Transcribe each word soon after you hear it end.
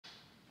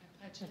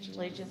pledge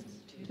allegiance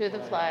to the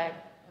flag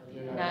of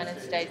the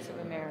United States of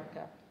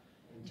America,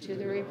 and to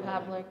the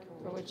republic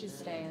for which it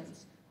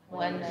stands,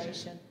 one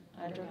nation,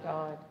 under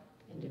God,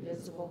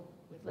 indivisible,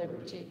 with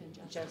liberty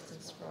and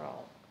justice for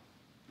all.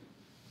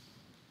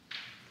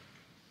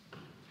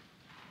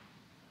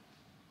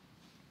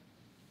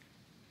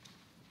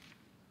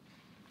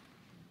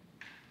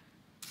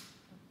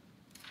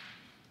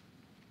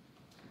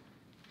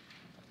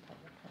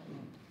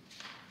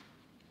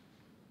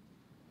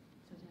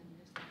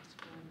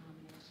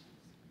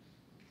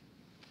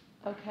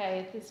 Okay,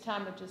 at this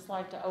time, I'd just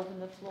like to open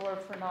the floor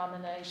for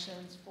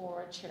nominations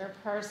for a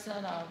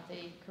chairperson of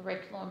the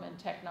Curriculum and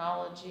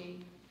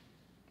Technology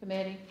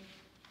Committee.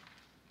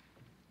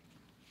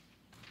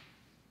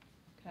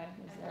 Okay,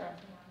 is there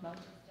a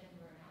motion?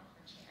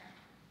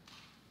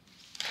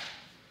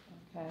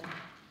 Okay.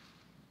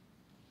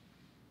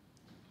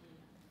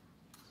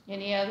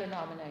 Any other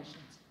nominations?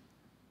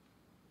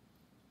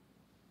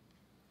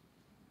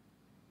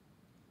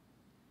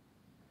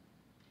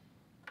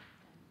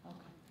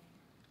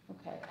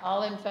 Okay,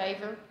 all in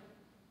favor?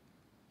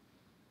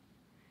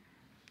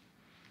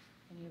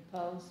 Any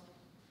opposed?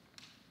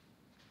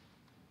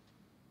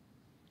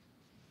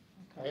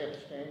 I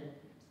abstain.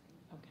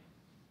 Okay.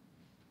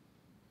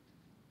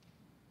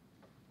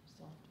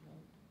 Still have to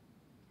vote.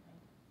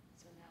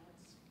 So now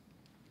it's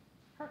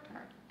her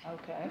turn.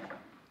 Okay.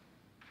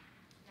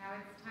 Now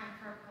it's time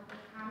for a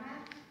public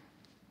comment.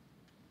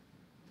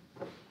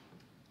 Is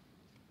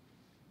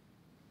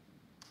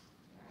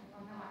there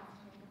anyone who wants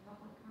to make a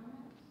public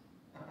comment?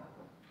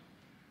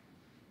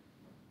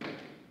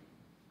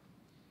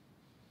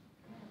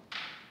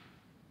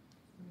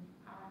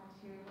 On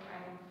to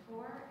item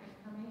 4,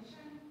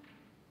 information.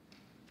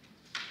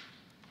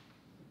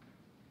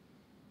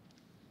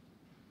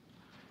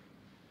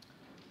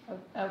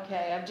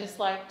 Okay, I'd just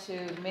like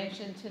to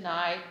mention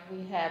tonight,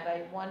 we have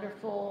a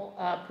wonderful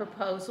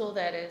proposal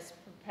that is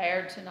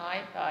prepared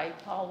tonight by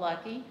Paul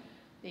Lucky,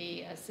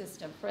 the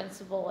assistant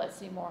principal at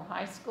Seymour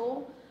High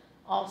School.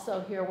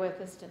 Also here with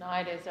us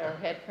tonight is our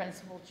head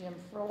principal, Jim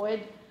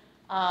Freud.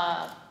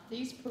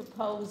 These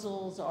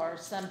proposals are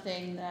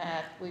something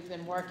that we've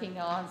been working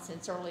on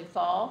since early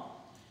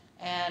fall,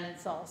 and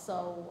it's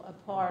also a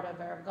part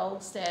of our goal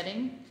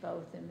setting,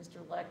 both in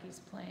Mr. Lucky's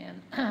plan,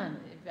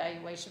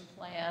 evaluation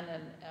plan,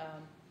 and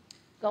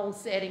goal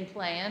setting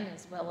plan,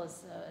 as well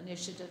as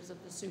initiatives of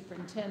the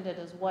superintendent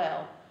as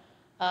well.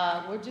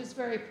 We're just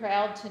very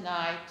proud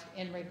tonight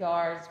in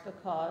regards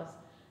because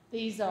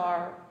these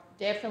are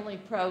definitely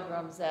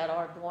programs that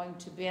are going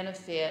to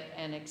benefit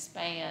and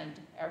expand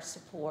our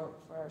support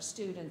for our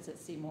students at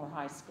Seymour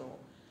High School.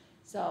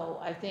 So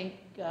I think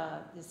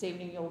this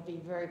evening you'll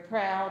be very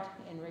proud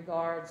in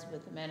regards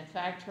with the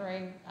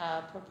manufacturing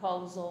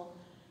proposal,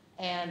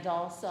 and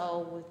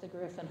also with the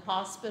Griffin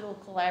Hospital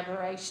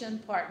collaboration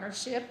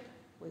partnership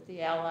with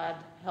the Allied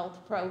Health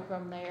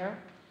Program there.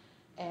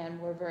 And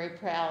we're very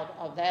proud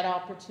of that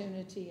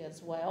opportunity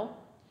as well.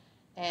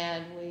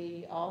 And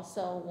we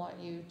also want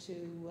you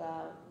to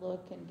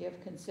look and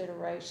give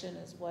consideration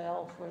as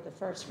well for the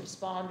first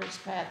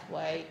responders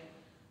pathway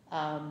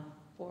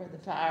for the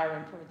fire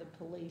and for the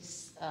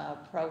police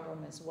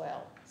program as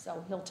well.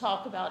 So he'll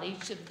talk about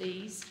each of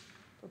these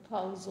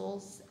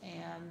proposals,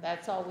 and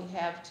that's all we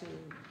have to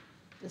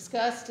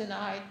discuss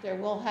tonight. There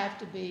will have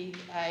to be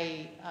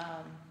a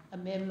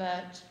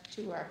amendment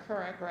to our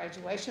current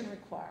graduation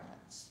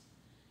requirements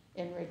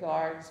in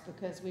regards,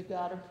 because we've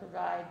got to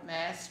provide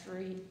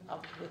mastery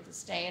with the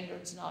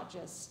standards, not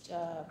just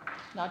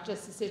the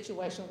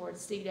situation where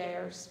it's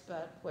CDARES,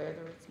 but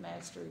whether it's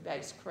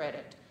mastery-based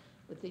credit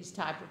with these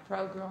type of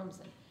programs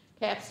and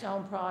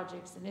capstone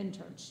projects and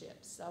internships.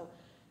 So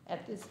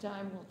at this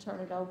time, we'll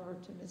turn it over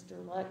to Mr.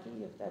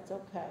 Lucky, if that's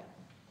okay.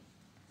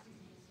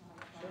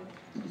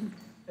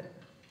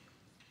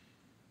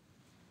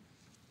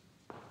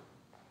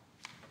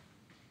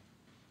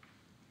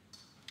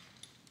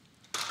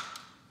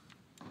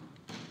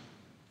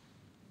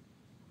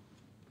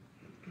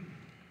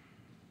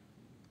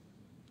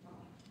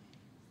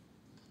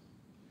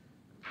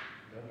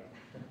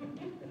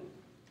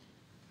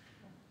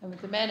 And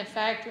with the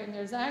manufacturing,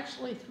 there's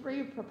actually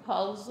 3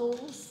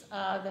 proposals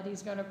that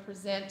he's going to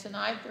present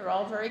tonight. They're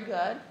all very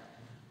good.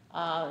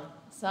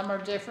 Some are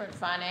different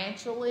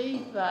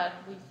financially, but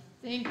we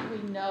think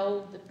we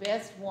know the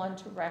best one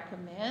to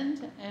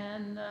recommend,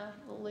 and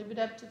we'll leave it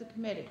up to the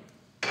committee.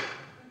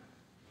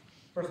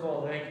 First of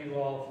all, thank you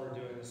all for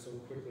doing this so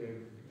quickly.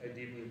 I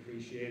deeply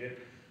appreciate it.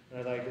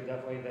 And I'd like to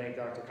definitely thank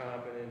Dr.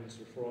 Compton and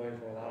Mr. Freud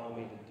for allowing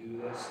me to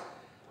do this.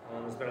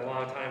 It's been a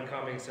long time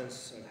coming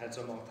since I've had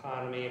some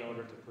autonomy in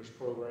order to push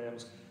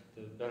programs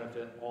to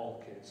benefit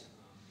all kids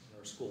in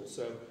our schools.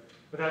 So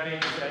with that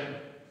being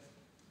said,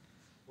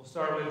 we'll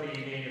start with the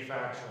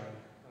manufacturing.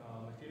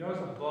 If you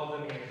notice above the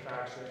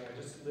manufacturing,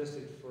 I just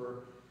listed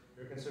for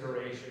your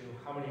consideration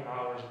how many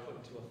hours are put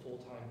into a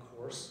full-time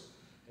course.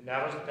 And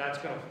that's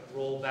going to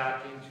roll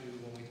back into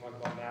when we talk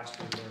about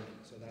mastery learning.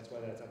 So that's why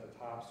that's at the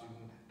top, so you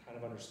can kind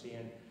of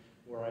understand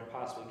where I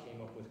possibly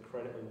came up with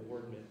credit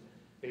awardment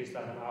based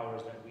on the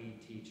hours that we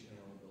teach in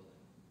our building.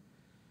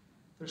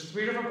 There's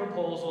 3 different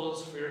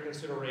proposals for your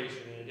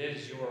consideration, and it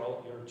is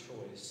your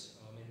choice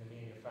in the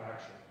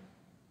manufacturing.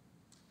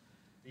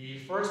 The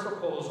first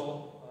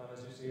proposal, as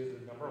you see, is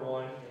the number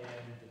 1, and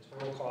the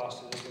total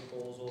cost of this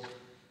proposal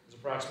is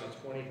approximately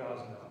 $20,000.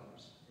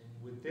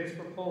 And with this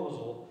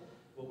proposal,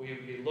 what we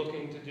would be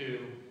looking to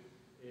do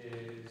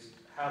is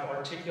have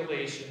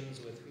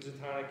articulations with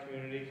Housatonic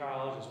Community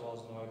College as well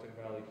as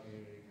Naugatuck Valley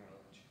Community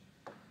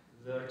College.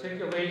 The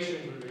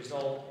articulation would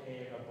result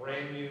in a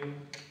brand new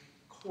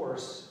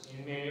course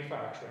in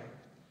manufacturing.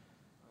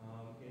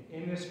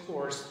 In this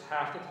course,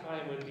 half the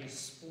time would be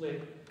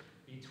split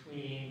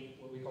between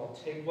what we call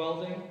TIG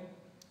welding,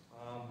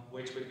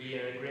 which would be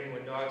an agreement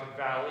with Naugatuck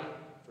Valley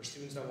for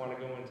students that want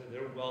to go into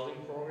their welding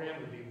program.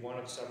 It would be one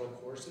of several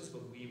courses,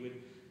 but we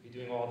would be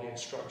doing all the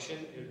instruction.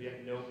 It would be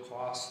at no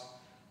cost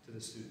to the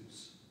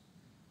students.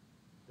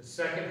 The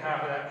second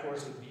half of that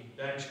course would be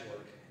bench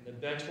work, and the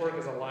bench work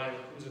is aligned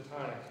with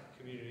Housatonic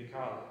Community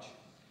College,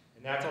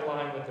 and that's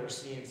aligned with their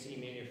CNC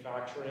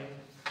manufacturing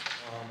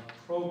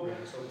program.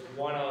 So it's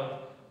one of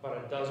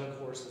about a dozen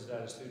courses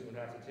that a student would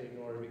have to take in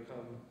order to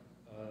become,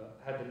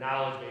 have the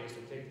knowledge base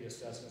to take the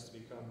assessments to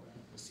become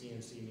a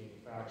CNC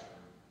manufacturer.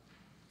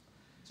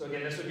 So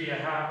again, this would be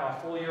a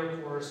full year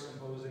course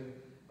composing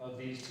of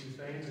these 2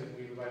 things, and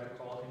we would like to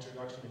call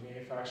Introduction to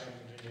Manufacturing,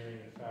 Engineering,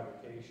 and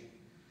Fabrication.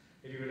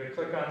 If you were to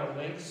click on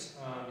the links,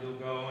 you'll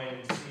go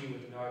and see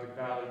what the Naugatuck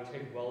Valley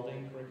TIG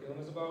welding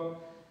curriculum is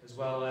about, as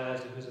well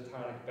as the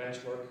Housatonic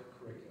benchwork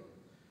curriculum.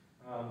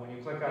 When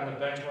you click on the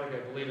benchwork, I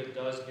believe it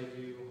does give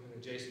you an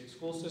adjacent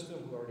school system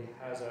who already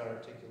has that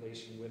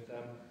articulation with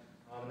them.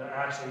 They're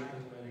actually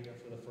implementing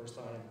it for the first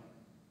time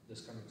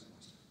this coming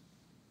semester.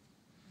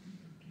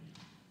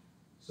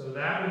 So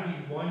that would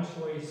be one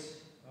choice.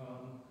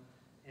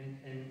 And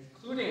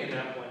including in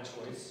that one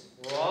choice,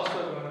 we're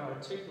also going to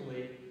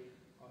articulate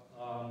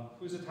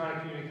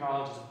Housatonic Community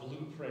College's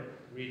blueprint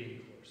reading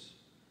course.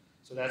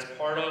 So that's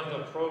part of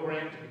the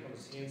program to become a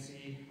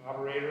CNC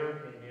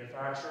operator and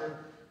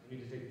manufacturer. You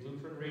need to take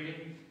blueprint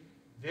reading.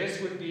 This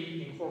would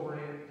be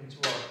incorporated into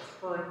our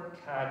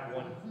current CAD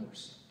 1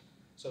 course.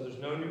 So there's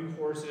no new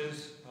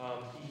courses.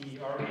 Mr.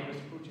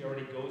 Pucci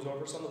already goes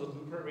over some of the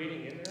blueprint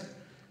reading in there.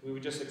 We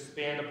would just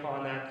expand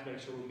upon that to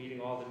make sure we're meeting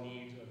all the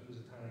needs of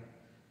Housatonic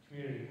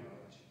Community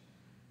College.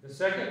 The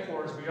second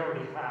course we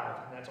already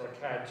have, and that's our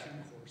CAD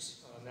 2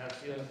 course.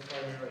 That's dealing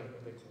primarily with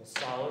what they call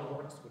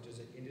SolidWorks, which is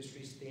an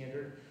industry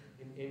standard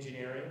in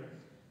engineering.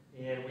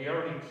 And we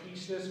already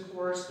teach this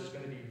course. There's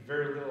going to be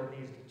very little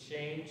needs to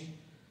change.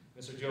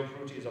 Mr. Joe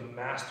Perucci is a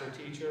master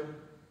teacher,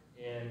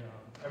 and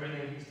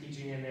everything he's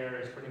teaching in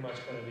there is pretty much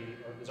going to be,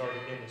 or is already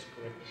in this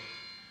curriculum.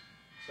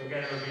 So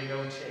again, there will be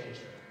no change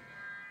there.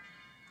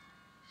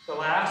 The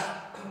last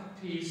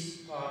piece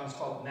is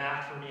called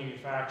Math for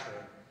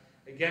Manufacturing.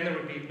 Again, there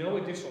would be no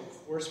additional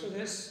course for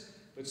this,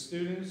 but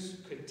students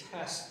could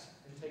test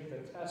and take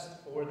the test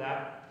for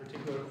that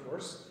particular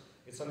course.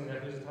 It's something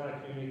that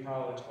Housatonic Community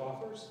College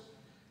offers.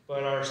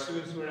 But our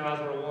students who are in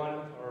Algebra 1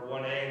 or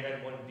 1A and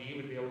then 1B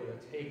would be able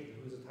to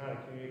take the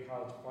Housatonic Community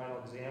College final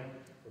exam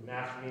for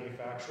Math for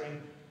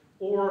Manufacturing.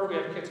 Or if we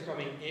have kids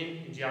coming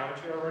in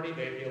geometry already,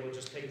 they'd be able to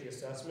just take the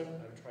assessment.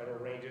 I would try to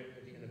arrange it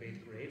at the end of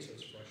 8th grade, so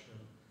it's fresh in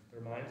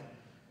their minds,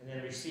 and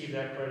then receive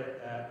that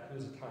credit at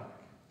Housatonic.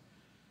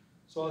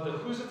 So the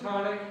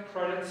Housatonic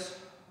credits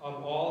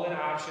all in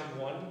option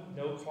 1,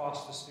 no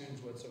cost to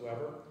students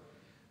whatsoever.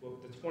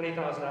 What the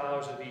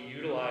 $20,000 would be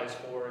utilized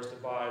for is to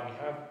buy, we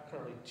have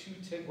currently 2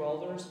 TIG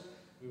welders.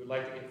 We would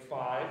like to get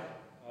 5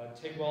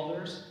 TIG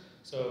welders.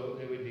 So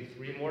there would be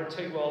 3 more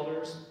TIG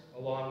welders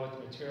along with the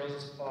materials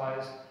and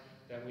supplies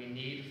that we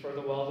need for the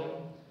welding.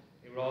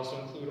 It would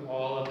also include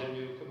all of the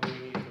new equipment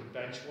we need for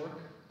bench work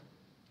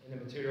and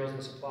the materials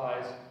and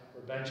supplies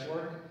for bench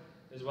work,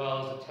 as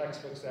well as the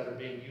textbooks that are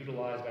being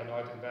utilized by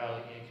Naugatuck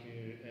Valley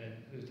and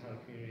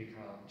Housatonic Community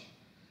College.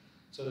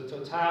 So the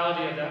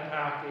totality of that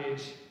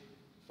package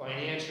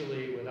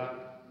financially,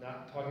 without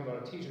not talking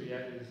about a teacher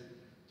yet, is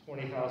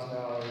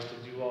 $20,000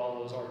 to do all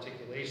those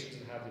articulations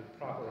and have the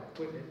proper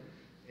equipment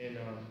and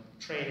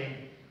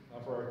training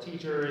for our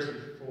teachers and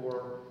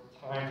for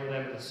time for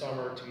them in the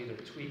summer to either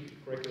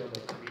tweak curriculum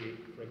or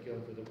create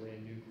curriculum for the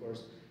brand new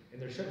course.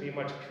 And there shouldn't be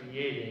much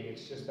creating,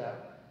 it's just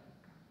that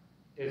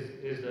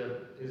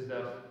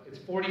it's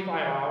 45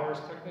 hours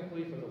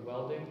technically for the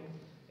welding,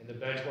 and the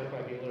bench work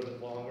might be a little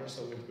bit longer,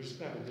 so we're just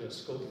going to have to do a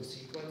scope and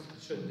sequence.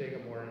 It shouldn't take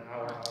them more than an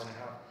hour, hour and a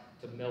half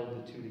to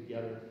meld the 2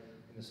 together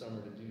in the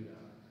summer to do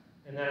that.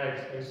 And then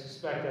I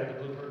suspect that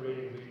the blueprint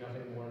reading will be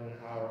nothing more than an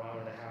hour, hour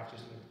and a half,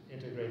 just to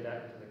integrate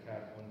that into the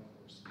CAD 1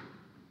 course.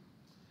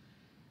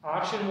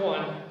 Option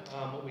 1,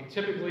 what we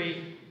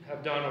typically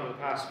have done over the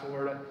past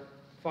 4 to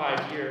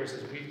 5 years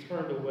is we've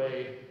turned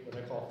away what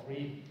I call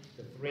 3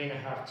 to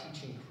 3.5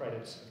 teaching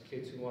credits of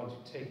kids who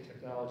want to take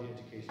technology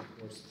education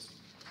courses.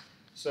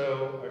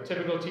 So our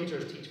typical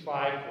teachers teach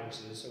 5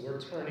 courses, so we're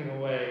turning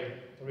away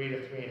 3 to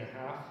 3.5.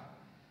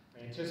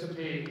 I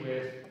anticipate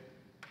with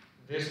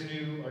this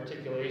new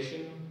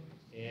articulation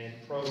and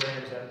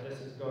programs that this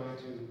is going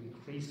to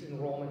increase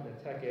enrollment in the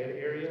tech ed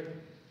area.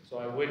 So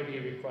I would be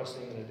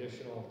requesting an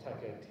additional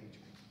tech ed teacher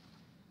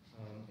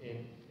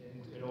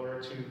in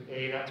order to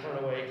A, not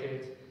turn away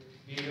kids,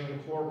 B, to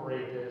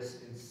incorporate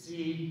this, and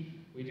C,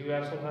 we do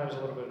have sometimes a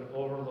little bit of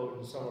overload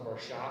in some of our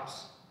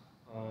shops,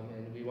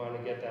 and we want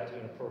to get that to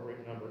an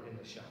appropriate number in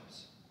the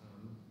shops.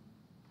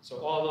 So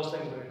all those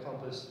things would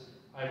encompass,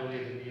 I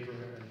believe, the need for a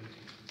new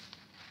teacher.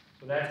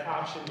 So that's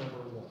option number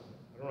one.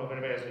 I don't know if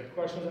anybody has any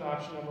questions on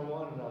option number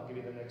one, and I'll give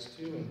you the next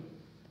two, and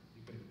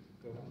you can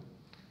go.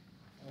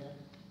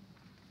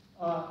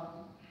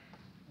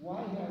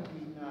 Why have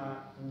we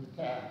not, in the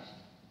past,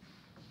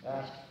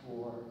 asked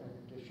for an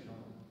additional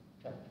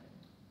tech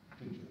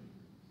teacher,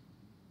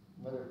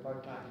 whether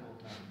part-time,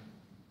 full-time?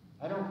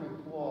 I don't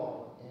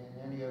recall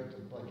in any of the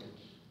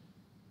budgets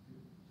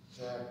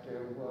that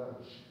there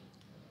was.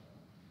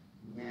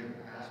 We have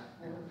asked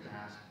in the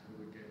past, it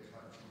would get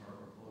cut from our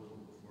proposal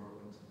before it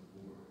went to the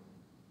board.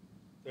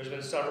 There's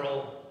been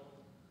several,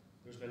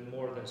 there's been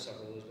more than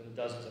several, there's been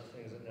dozens of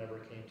things that never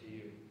came to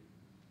you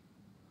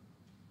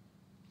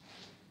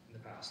in the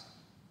past.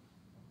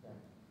 Okay.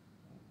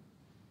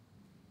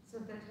 So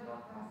the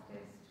total cost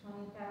is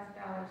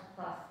 $20,000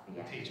 plus the The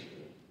extra teacher.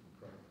 fee.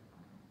 Correct.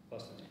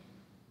 Plus the teacher.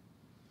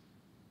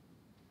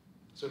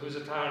 So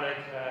Housatonic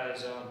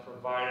has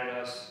provided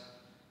us,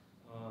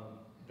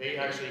 they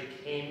actually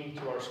came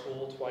to our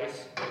school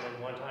twice, and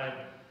then one time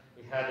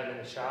we had them in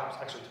the shops,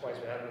 actually twice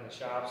we had them in the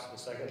shops. The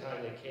second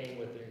time they came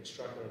with the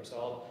instructor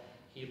himself.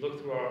 He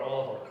looked through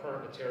all of our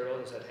current material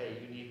and said, hey,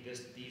 you need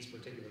these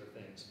particular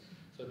things.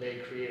 So they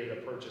created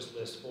a purchase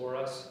list for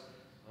us,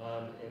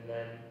 and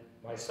then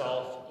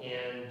myself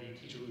and the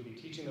teacher who would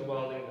be teaching the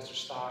welding, Mr.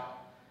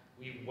 Stock,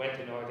 we went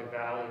to Northern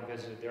Valley and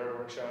visited their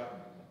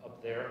workshop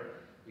up there.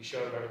 We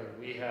showed them everything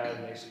we had,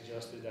 and they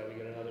suggested that we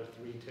get another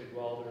 3 TIG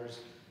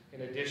welders.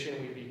 In addition,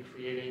 we'd be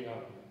creating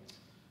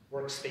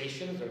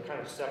workstations, they're kind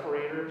of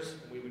separators,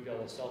 and we would be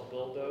able to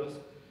self-build those.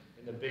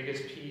 And the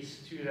biggest piece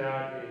to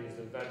that is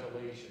the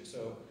ventilation.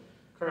 So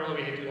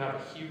currently we do have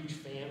a huge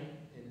fan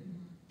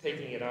in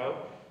taking it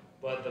out,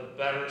 but the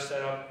better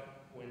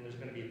setup when there's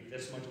going to be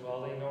this much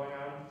welding going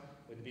on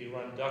would be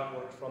run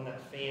ductwork from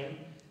that fan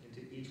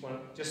into each one.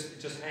 It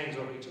just hangs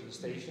over each of the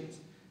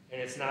stations,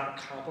 and it's not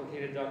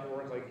complicated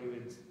ductwork like you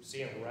would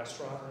see in a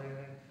restaurant or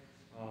anything.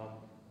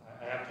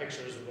 I have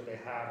pictures of what they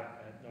have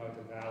at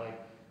Northern Valley,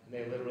 and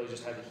they literally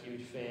just have a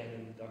huge fan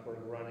and ductwork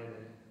running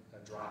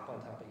and a drop on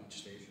top of each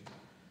station.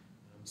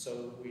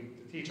 So the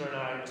teacher and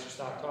I, Mr.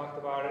 Stock, talked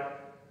about it,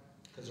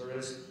 because there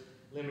is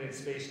limited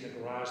space in the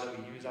garage that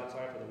we use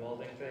outside for the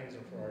welding things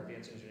and for our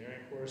advanced engineering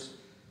course.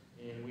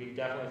 And we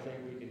definitely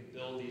think we could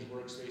build these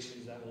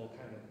workstations that will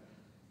kind of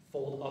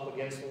fold up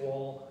against the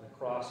wall and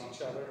across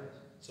each other,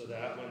 so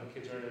that when the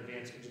kids are in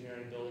advanced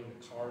engineering building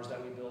the cars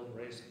that we build and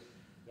race,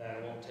 that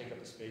it won't take up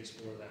the space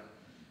for them.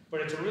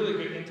 But it's a really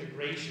good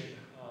integration.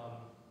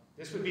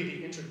 This would be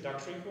the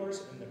introductory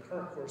course, and the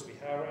current course we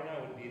have right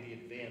now would be the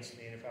advanced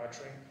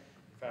manufacturing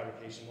and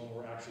fabrication when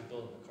we're actually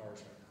building the cars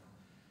right now.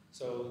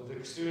 So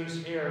the students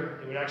here,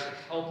 it would actually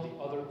help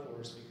the other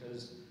course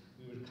because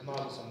we would come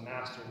out with some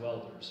master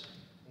welders.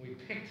 And we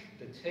picked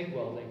the TIG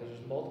welding because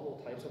there's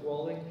multiple types of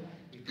welding.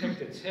 We picked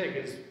the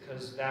TIG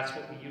because that's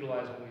what we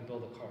utilize when we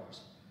build the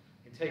cars.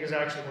 And TIG is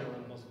actually one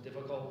of the most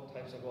difficult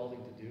types of welding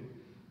to do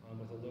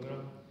with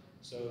aluminum.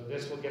 So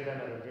this will get them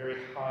at a very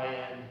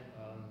high-end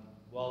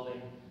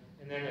welding.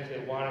 And then if they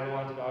want to go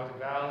on to Northern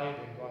Valley,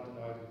 they can go on to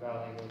Northern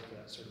Valley and go for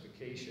that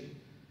certification.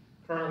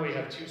 Currently, we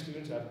have 2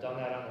 students who have done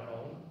that on their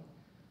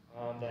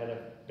own, that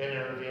have been in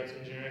our advanced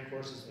engineering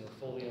courses and are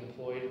fully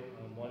employed.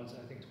 One's,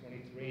 I think,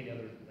 23, and the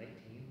other 19.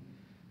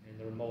 And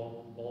they're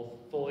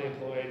both fully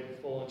employed,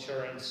 full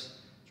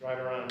insurance, drive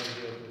around in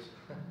vehicles.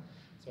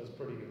 So it's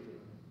pretty good for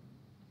them.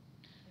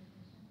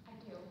 I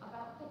do.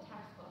 About the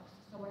textbooks,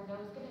 so are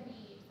those going to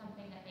be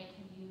something that they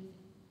can use,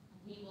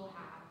 we will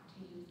have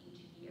to use each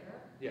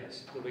year?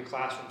 Yes, there'll be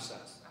classroom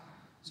sets.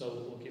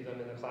 So we'll keep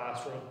them in the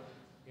classroom.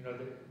 You know,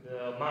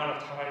 the amount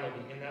of time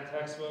they'll be in that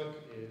textbook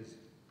is,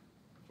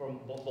 from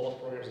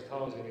both programs of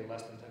time, is going to be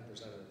less than 10% of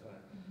the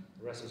time.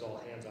 The rest is all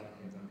hands-on,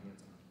 hands-on,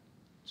 hands-on.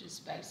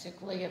 Just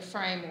basically a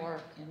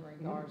framework in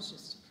regards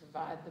just to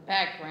provide the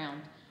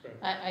background.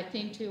 Correct. I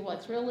think too,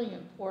 what's really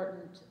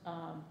important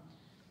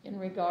in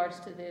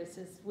regards to this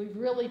is we've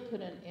really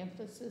put an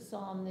emphasis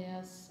on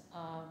this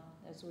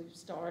as we've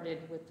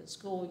started with the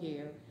school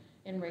year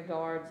in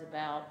regards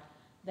about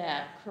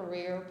that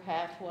career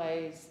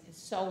pathways is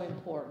so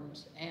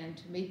important, and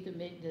to meet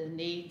the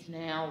needs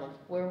now of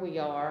where we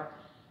are,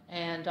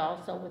 and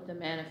also with the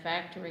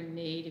manufacturing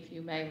need. If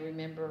you may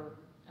remember,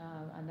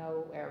 I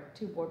know our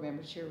 2 board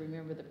members here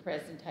remember the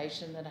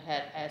presentation that I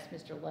had asked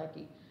Mr.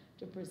 Lucky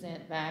to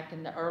present back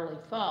in the early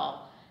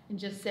fall, and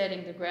just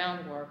setting the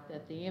groundwork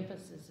that the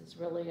emphasis is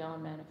really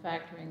on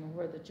manufacturing and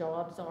where the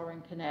jobs are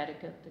in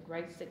Connecticut, the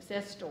great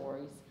success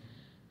stories.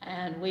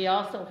 And we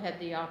also had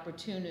the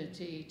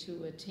opportunity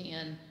to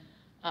attend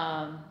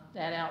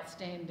that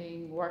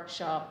outstanding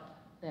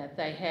workshop that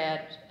they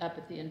had up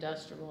at the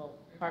Industrial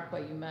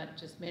Parkway. You might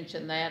just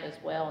mention that as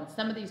well. And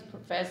some of these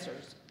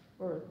professors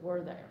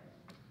were there.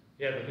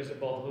 Yeah, because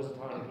both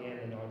Housatonic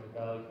and the Naugatuck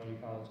Valley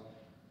Community College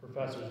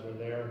professors were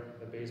there.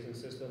 The basement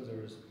systems,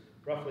 there was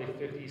roughly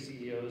 50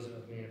 CEOs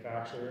of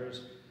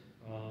manufacturers,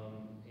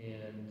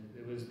 and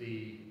it was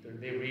they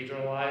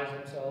regionalized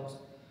themselves,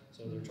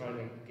 so they're trying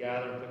to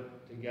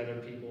put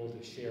together people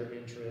to share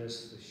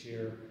interests, to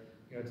share,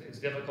 it's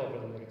difficult for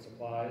them to get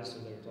supplies, so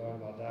they were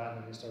talking about that,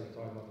 and then they started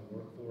talking about the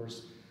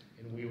workforce,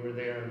 and we were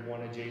there in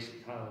one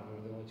adjacent town. We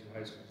were the only two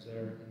high schools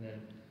there, and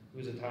then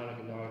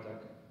Housatonic and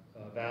Naugatuck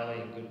Valley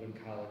and Goodwin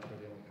College were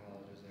the only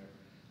colleges there.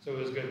 So it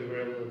was good. We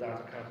were able to,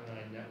 Dr. Compton and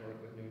I, network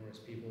with numerous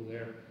people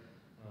there.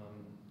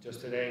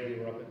 Just today,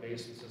 we were up at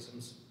Basement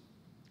Systems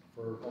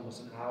for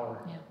almost an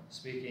hour,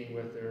 speaking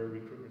with their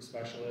recruitment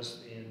specialist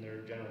and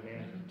their general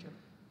manager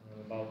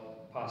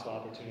about possible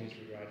opportunities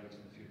for graduates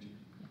in the future.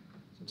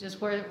 So Just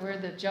where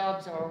the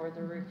jobs are, where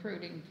they're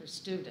recruiting for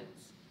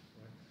students,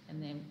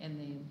 and then in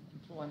the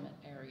employment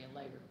area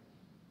later.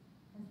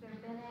 Has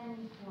there been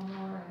any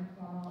formal or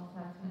informal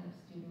assessment of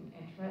student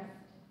interest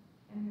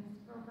in this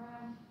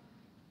program?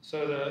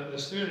 So the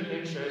student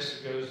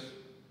interest goes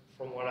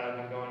from what I've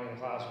been going in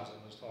classrooms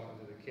and just talking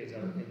to the kids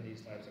out in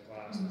these types of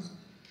classes.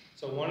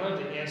 So one of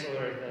the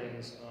ancillary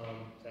things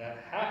that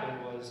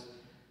happened was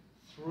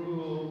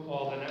through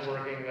all the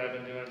networking that I've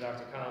been doing at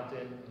Dr.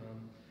 Compton,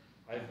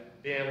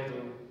 I've been able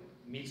to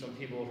meet some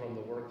people from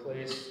the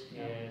workplace,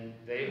 and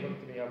they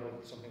hooked me up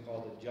with something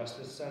called the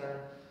Justice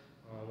Center,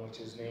 which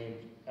is named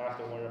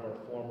after one of our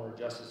former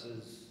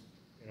justices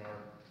in our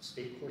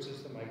state court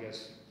system. I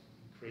guess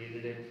he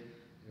created it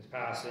in his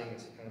passing.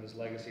 It's kind of his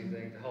legacy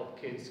thing to help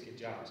kids get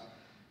jobs.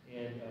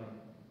 And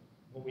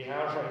what we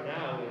have right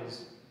now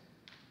is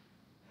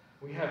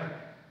we have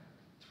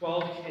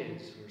 12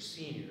 kids who are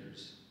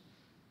seniors.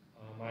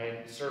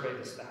 I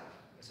surveyed the staff.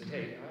 I said,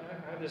 hey,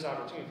 I have this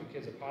opportunity for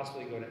kids to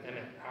possibly go to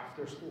Emmett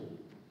after school,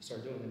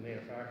 start doing the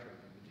manufacturing.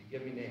 Would you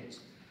give me names?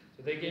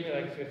 So they gave me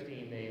like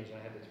 15 names, and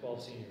I had the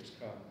 12 seniors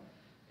come.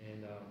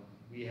 And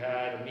we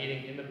had a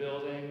meeting in the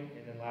building,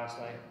 and then last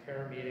night, a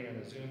parent meeting on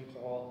a Zoom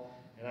call,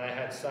 and I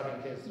had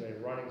 7 kids today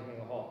running to me in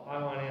the hall.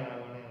 I want in, I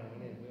want in, I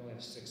want in. We only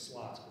have 6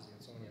 slots because the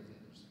Ansonia has the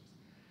other 6.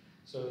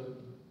 So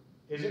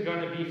is it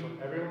going to be for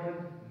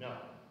everyone? No,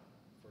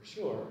 for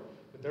sure.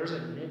 But there's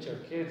a niche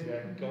of kids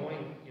that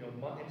going,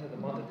 into the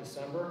month of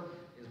December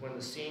is when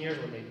the seniors,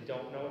 when they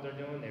don't know what they're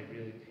doing, they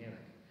really panic.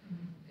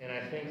 And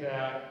I think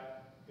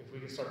that if we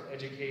can start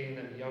educating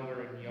them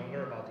younger and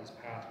younger about these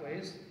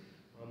pathways,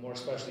 more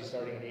especially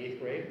starting in 8th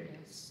grade,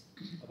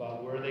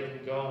 about where they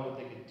can go and what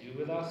they can do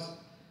with us,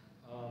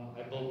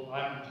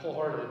 I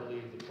wholeheartedly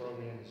believe the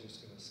program is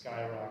just going to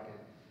skyrocket,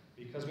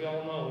 because we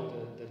all know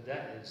what the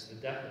debt is, the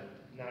debt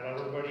load. Not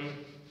everybody,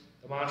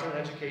 the mantra in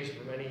education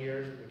for many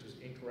years, which was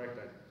incorrect,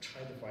 I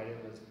tried to fight it,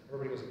 was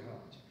everybody goes to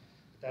college.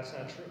 But that's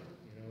not true,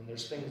 and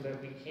there's things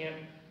that we can't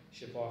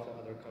ship off to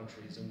other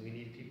countries, and we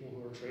need people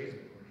who are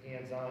tradesmen, who are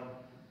hands-on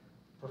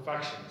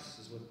perfectionists,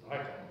 is what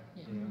I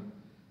call them.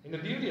 And the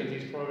beauty of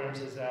these programs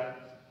is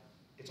that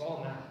it's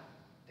all math.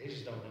 They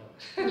just don't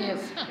know it.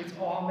 Yes. It's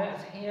all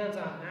math. It's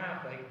hands-on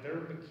math. Like, they're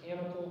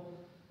mechanical,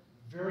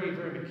 very,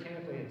 very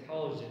mechanically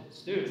intelligent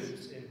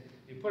students. And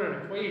you put an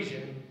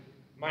equation,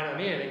 might not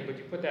mean anything, but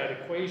you put that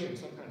equation,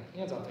 some kind of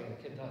hands-on thing,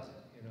 the kid does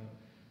it.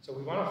 So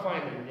we want to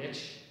find their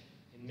niche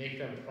and make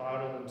them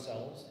proud of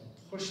themselves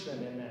and push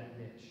them in that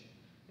niche.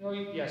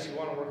 Yes, you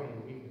want to work on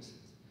your weaknesses,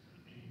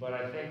 but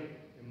I think,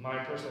 in my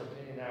personal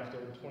opinion, after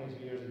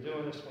 22 years of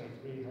doing this,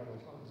 23, however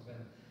long it's been,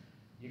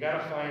 you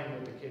got to find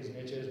what the kid's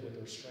niche is, what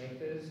their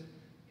strength is,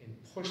 and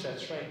push that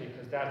strength,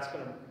 because that's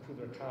going to improve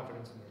their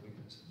confidence in their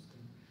weaknesses.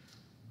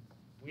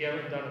 And we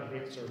haven't done a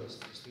great service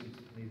to students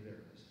in these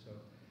areas. So,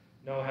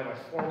 no, have I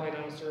formally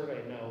done a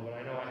survey? No, but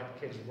I know I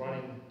had kids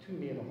running to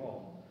me in the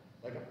hall,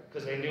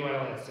 because they knew I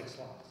only had 6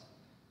 slots.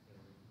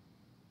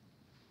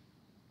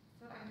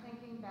 So I'm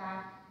thinking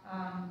back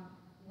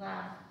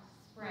last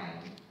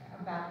spring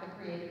about the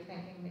creative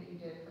thinking that you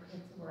did for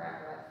kids who were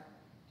at risk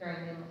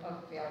during the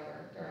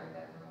failure during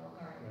the remote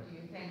learning. Right. Do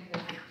you think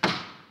this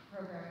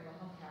programming will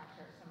help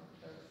capture some of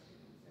those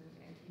students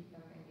and keep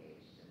them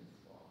engaged in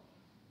school?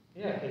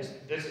 Yeah,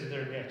 this is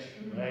their niche,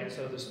 right?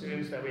 So the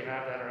students that we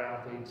have that are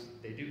athletes,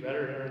 they do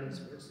better during the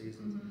sports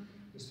seasons.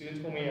 The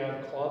students, when we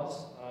have clubs,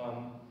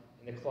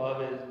 and the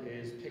club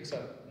picks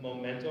up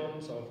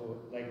momentum. So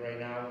for like right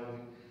now,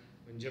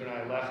 when Jim and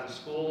I left the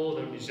school,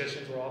 the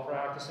musicians were all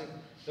practicing.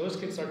 Those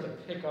kids start to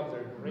pick up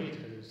their grades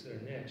because it's their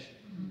niche.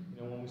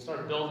 When we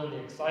start building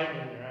the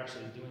excitement, they're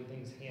actually doing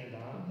things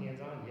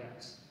hands-on,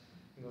 yes.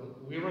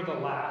 We were the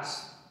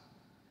last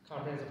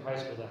comprehensive high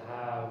school to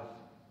have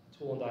a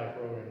tool and die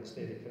program in the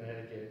state of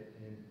Connecticut.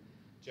 And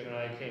Jim and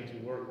I came to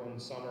work one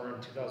summer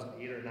in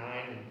 2008 or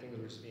 9, and things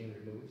were just being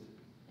removed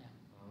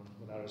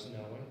without us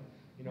knowing.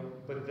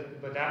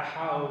 But that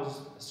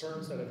housed a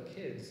certain set of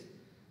kids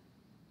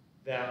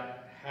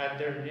that had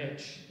their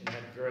niche and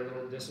had very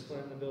little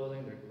discipline in the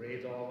building. Their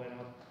grades all went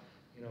up,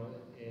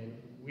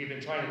 and we've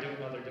been trying to do it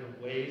in other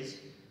different ways,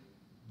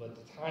 but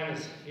the time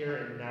is here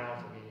and now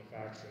for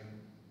manufacturing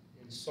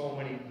in so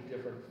many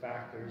different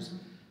factors.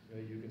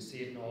 You can see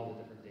it in all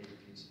the different data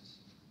pieces.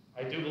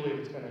 I do believe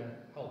it's going to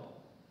help,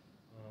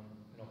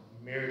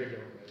 myriad of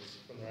different ways,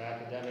 from their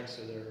academics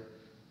to their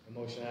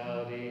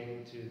emotionality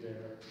to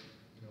their,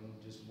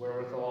 just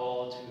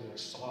wherewithal to their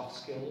soft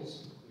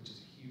skills, which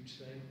is a huge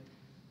thing.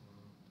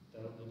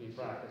 That they'll be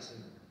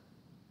practicing.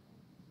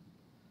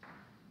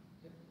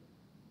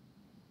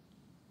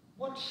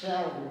 What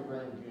salary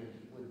ranges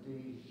would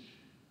these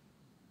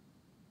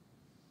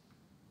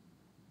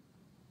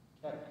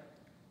tech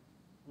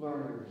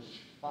learners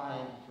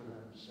find for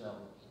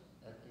themselves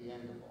at the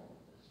end of all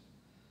of this?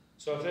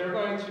 So if they're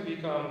going to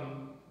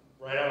become,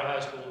 right out of high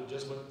school,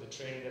 just with the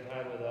training they've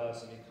had with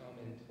us and become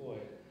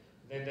employed,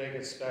 I think they could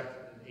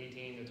expect an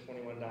 $18 to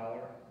 $21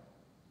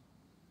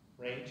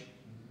 range,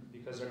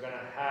 because they're going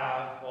to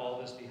have all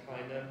this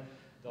behind them.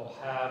 They'll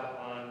have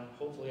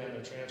hopefully on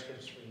their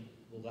transcripts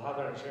they'll have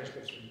it on their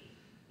transcripts from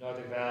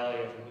Nordic Valley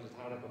or from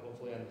Housatonic, but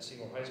hopefully on the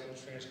Seymour High School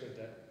transcript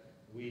that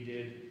we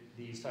did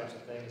these types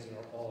of things and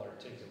are all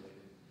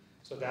articulated.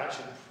 So that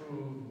should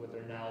prove what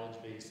their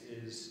knowledge base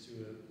is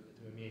to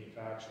a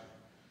manufacturer.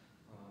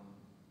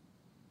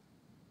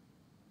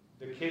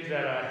 The kids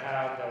that I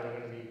have that are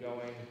going to be going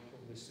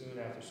hopefully soon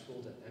after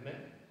school to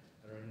Emmett,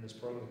 that are in this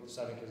program, the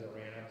 7 kids that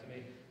ran up to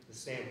me, the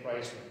same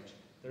price range.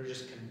 They're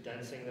just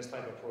condensing this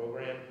type of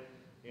program,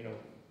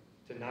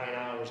 to 9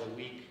 hours a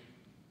week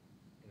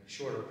in a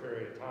shorter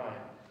period of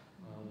time.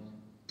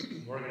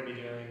 We're going to be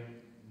doing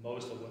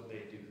most of what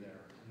they do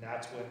there. And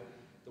that's what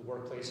the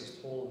workplace has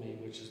told me,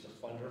 which is the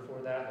funder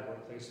for that. The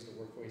workplace is the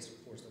Workforce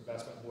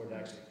Investment Board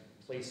that actually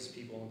places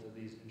people into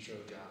these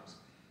insured jobs.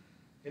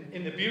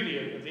 And the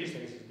beauty of these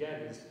things,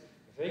 again, is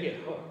if they get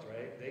hooked,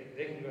 right,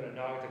 they can go to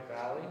Nordic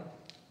Valley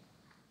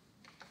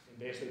and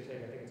basically take,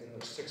 I think it's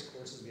another 6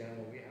 courses beyond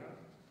what we have,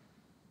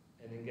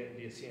 and then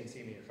be a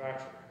CNC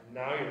manufacturer. And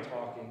now you're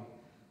talking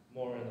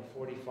more in the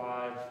 $40,000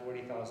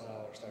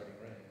 starting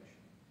range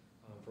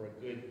for a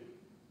good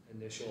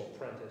initial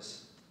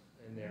apprentice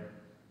in there,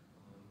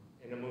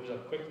 and it moves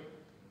up quickly.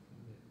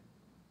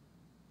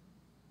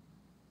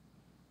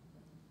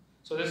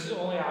 So this is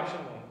only option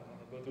 1.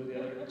 I'll go through the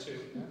other 2.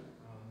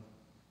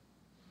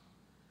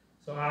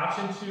 So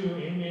option 2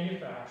 in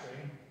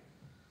manufacturing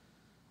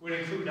would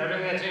include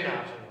everything that's in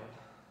option 1,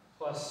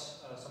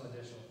 plus some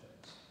additional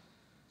things.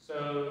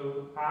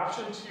 So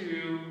option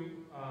 2,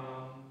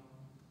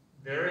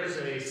 there is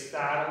a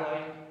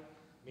satellite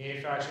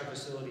manufacturing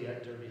facility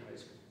at Derby High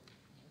School.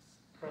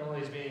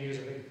 Currently it's being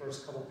used, I think, the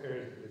first couple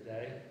periods of the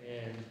day,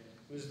 and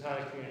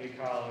Housatonic Community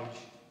College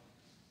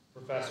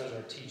professors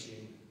are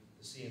teaching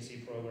the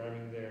CNC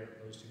programming there,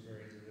 those 2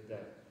 periods of the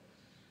day.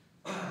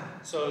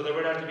 So there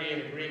would have to be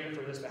an agreement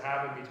for this to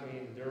happen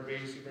between the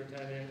Derby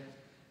superintendent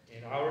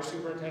and our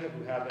superintendent,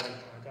 who have been in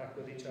contact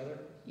with each other.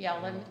 Yeah,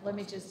 let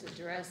me just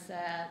address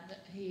that.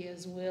 He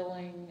is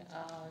willing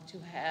to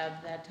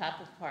have that type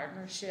of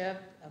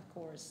partnership. Of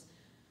course,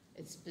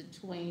 it's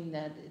between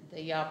that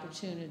the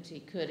opportunity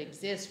could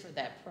exist for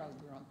that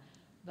program,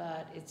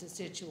 but it's a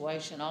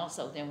situation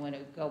also then when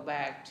it go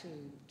back to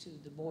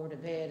the Board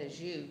of Ed as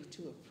you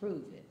to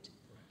approve it.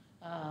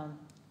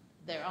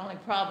 Their only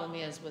problem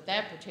is with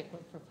that particular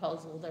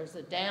proposal, there's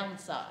a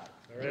downside.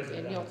 There is a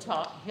and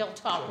downside. he'll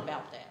talk Sure.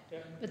 about that. Yeah.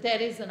 But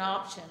that is an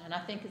option, and I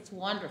think it's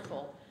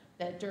wonderful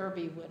that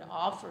Derby would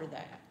offer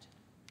that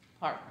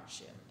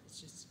partnership. It's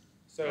just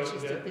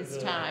at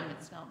this time,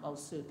 it's not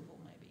most suitable,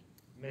 maybe.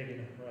 Maybe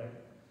not, right.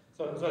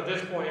 So at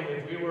this point,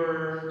 if we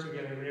were to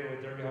get an agreement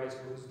with Derby High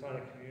School,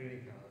 Housatonic Community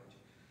College,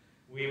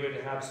 we would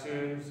have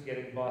students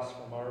getting bused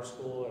from our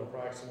school at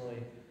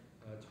approximately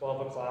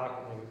 12 o'clock,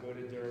 and they would go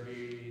to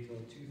Derby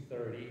until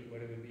 2:30, when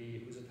it would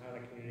be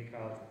Housatonic Community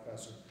College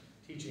professor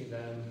teaching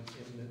them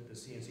in the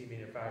CNC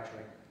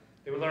manufacturing.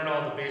 They would learn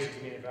all the basics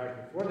of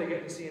manufacturing before they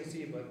get to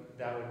CNC, but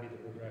that would be the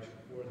progression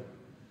for them.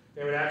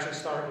 They would actually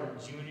start in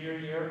junior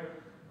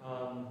year.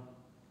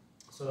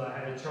 So I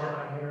had a chart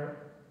on here.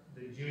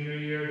 The junior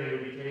year, they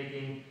would be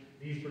taking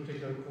these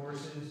particular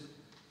courses.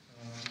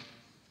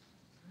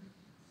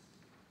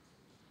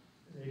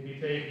 They'd be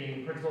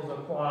taking Principles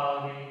of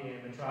Quality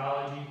and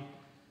Metrology.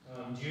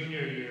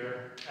 Junior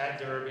year at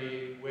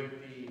Derby with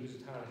the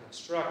Housatonic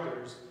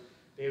instructors.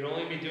 They would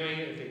only be doing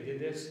it if they did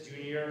this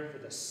junior year for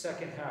the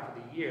second half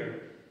of the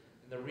year.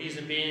 And the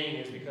reason being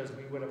is because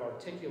we would have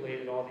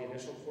articulated all the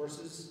initial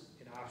courses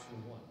in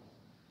option 1.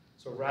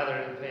 So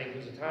rather than paying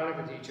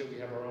Housatonic to teach it, we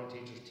have our own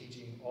teachers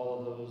teaching all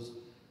of those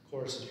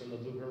courses from the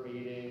Luger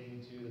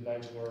meeting to the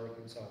bench work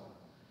and so on.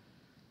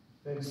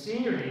 Then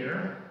senior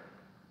year,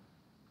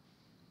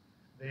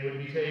 they would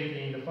be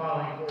taking the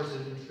following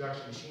courses: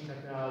 Introduction to Machine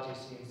Technology,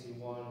 CNC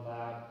 1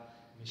 lab,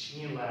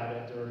 Machine Lab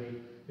at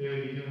Derby. They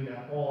would be doing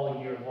that all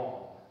year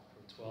long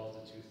from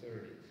 12 to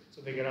 2:30.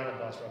 So they get on the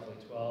bus roughly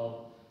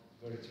 12,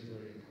 go to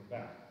 2:30 and come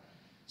back.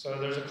 So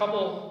there's a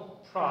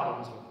couple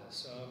problems with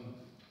this.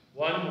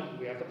 One,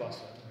 we have to bus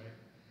them, right?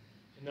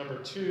 And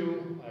number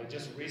 2, I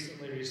just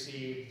recently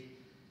received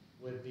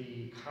with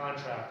the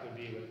contract would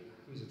be with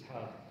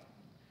Housatonic.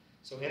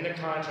 So in the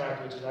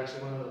contract, which is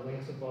actually one of the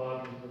links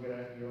above, you can look at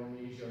it at your own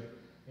leisure,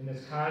 in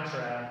this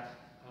contract,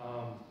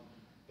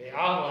 they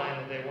outline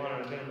that they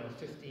wanted a minimum of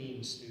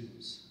 15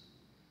 students.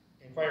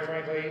 And quite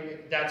frankly,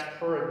 that's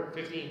per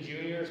 15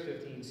 juniors,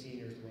 15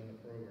 seniors to run the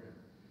program.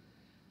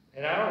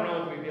 And I don't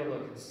know if we'd be able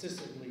to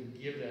consistently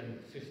give them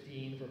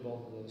 15 for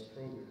both of those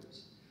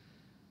programs.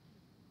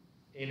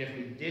 And if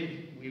we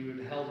didn't, we would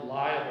be held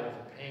liable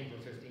for paying for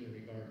 15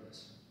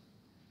 regardless.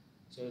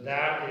 So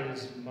that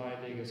is my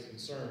biggest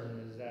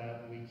concern, is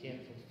that we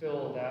can't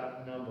fulfill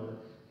that number,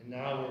 and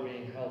now we're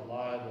being held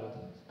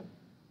liable,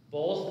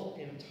 both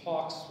in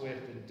talks with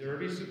the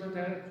Derby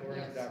superintendent,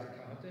 according to Yes. Dr.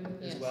 Compton,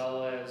 as Yes.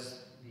 well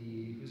as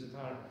the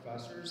Housatonic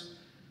professors.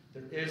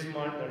 There is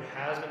money, there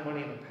has been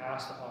money in the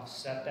past to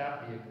offset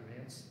that via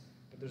grants,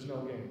 but there's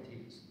no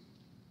guarantees.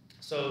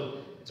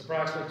 So it's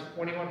approximately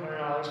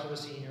 $2,100 for the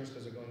seniors,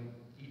 because they're going,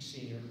 each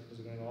senior,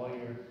 because they're going all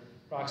year,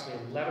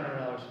 approximately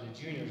 $1,100 for the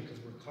juniors, because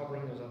we're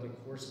covering those other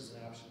courses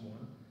in option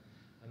one,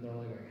 and they're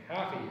only going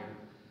half a year.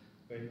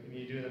 But when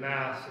you do the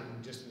math,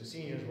 and just in the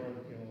seniors, we're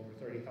over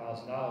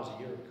 $30,000 a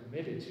year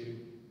committed to,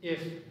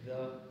 if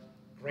the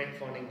grant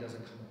funding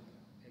doesn't come up,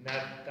 and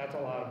that's a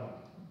lot of money.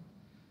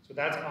 So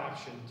that's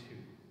option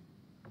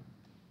two.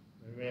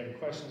 Anybody have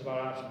questions about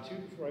option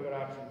two before I go to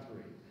option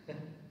three?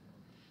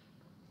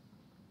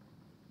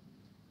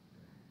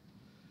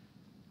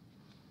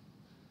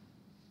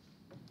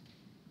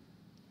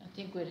 I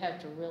think we'd have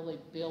to really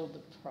build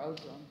the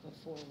program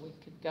before we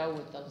could go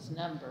with those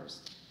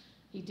numbers.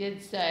 He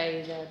did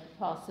say that the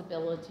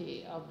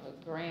possibility of a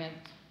grant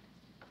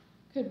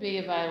could be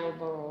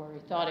available, or he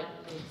thought it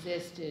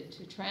existed,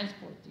 to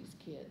transport these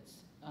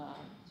kids,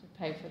 to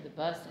pay for the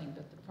busing,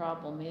 but the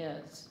problem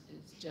is,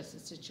 it's just a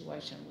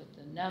situation with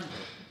the number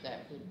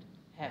that would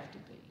have to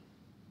be.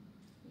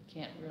 We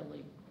can't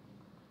really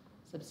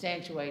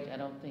substantiate, I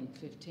don't think,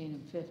 15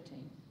 and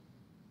 15.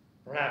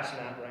 Perhaps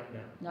not right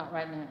now. Not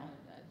right now.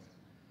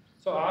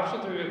 So option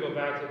three, we go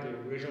back to the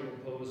original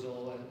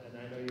proposal, and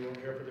I know you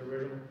weren't here for the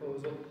original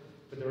proposal,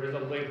 but there is a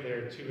link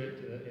there to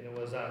it, and it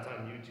was it's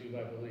on YouTube,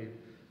 I believe,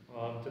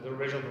 to the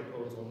original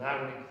proposal, and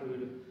that would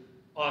include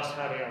us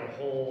having our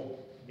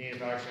whole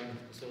manufacturing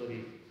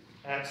facility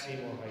at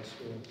Seymour High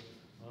School.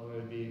 It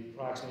would be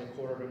approximately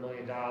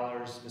 $250,000.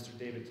 Mr.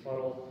 David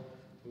Tuttle,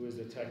 who is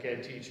the tech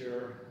ed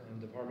teacher,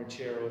 department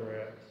chair over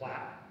at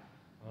Platt,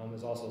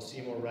 is also a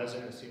Seymour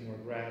resident, a Seymour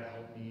grad,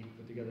 helped me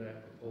put together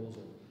that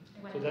proposal.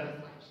 So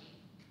that,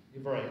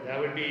 you're right, that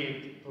would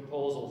be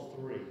proposal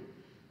three.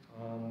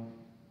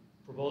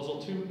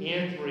 Proposal 2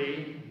 and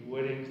 3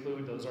 would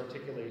include those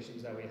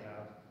articulations that we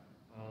have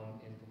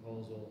in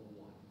proposal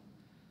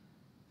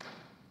 1.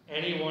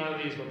 Any one of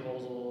these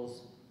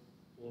proposals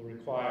will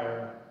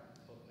require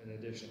an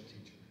additional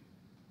teacher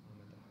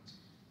at the high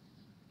school.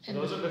 So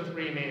those are the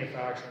 3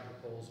 manufacturing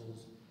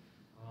proposals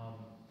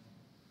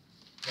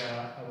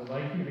that I would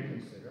like you to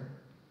consider.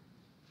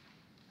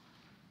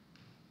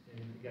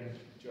 And again,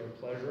 it's your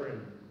pleasure,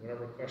 and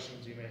whatever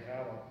questions you may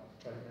have, I'll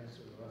try to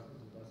answer the rest to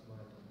the best of my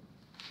ability.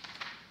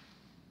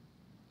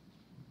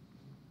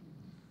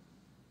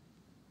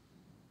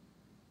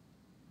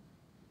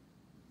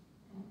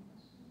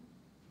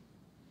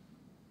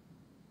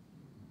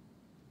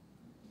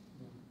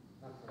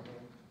 Not for me.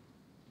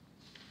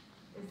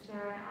 Is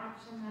there an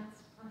option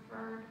that's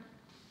preferred?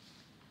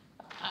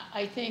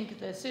 I think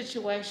the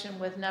situation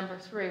with number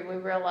 3, we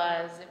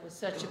realized it was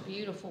such a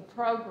beautiful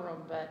program,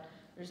 but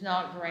there's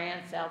not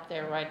grants out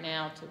there right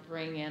now to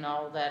bring in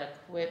all that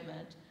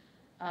equipment.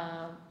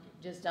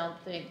 Just don't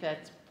think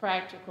that's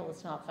practical.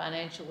 It's not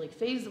financially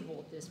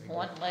feasible at this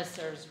point, unless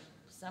there's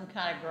some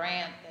kind of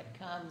grant that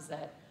comes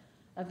that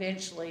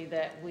eventually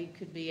that we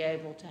could be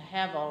able to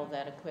have all of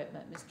that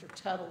equipment. Mr.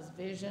 Tuttle's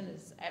vision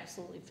is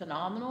absolutely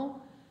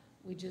phenomenal.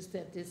 We just,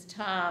 at this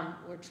time,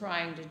 we're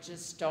trying to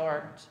just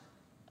start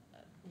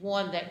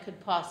one that could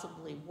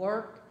possibly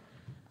work.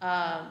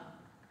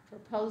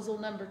 Proposal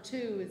number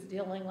 2 is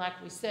dealing,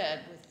 like we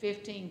said, with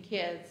 15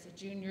 kids a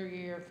junior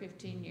year,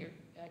 15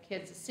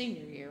 kids a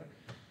senior year.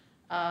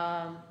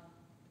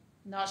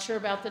 Not sure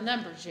about the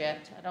numbers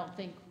yet. I don't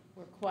think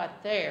we're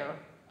quite there.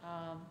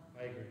 I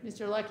agree.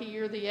 Mr. Lucky,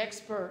 you're the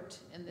expert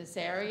in this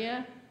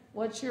area.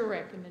 What's your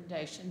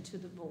recommendation to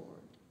the board?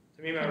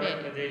 To me, my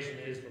recommendation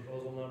is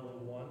proposal number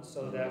 1,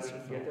 so that we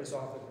can get this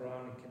off the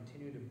ground and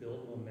continue to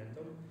build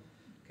momentum.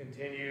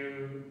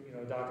 Continue,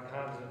 Dr.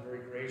 Collins has been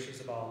very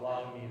gracious about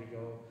allowing me to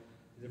go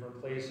to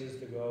different places,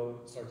 to go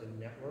start to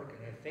network.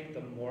 And I think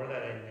the more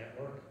that I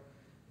network,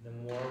 the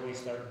more we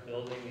start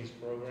building these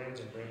programs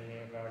and bringing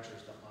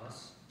manufacturers to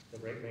us to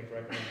make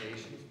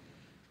recommendations,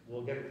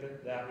 we'll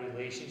get that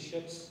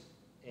relationships.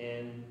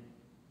 And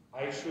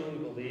I truly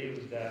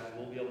believe that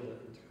we'll be able to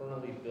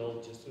internally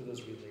build just through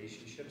those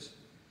relationships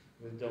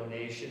with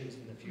donations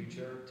in the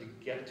future to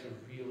get to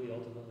really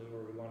ultimately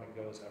where we want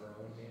to go is have our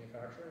own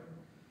manufacturing.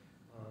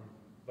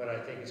 But I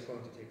think it's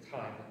going to take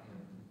time.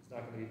 It's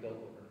not going to be built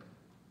overnight.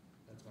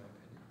 That's my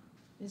opinion.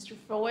 Mr.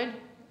 Floyd,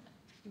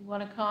 you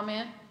want to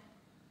comment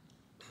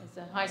as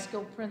a high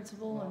school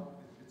principal? Well,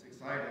 it's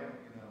exciting,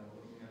 looking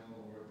at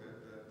all the work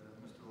that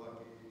Mr.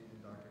 Lucky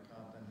and Dr.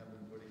 Compton have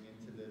been putting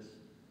into this.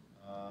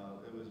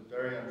 It was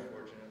very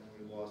unfortunate when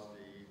we lost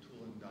the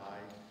tool and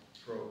die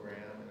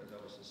program. That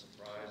was a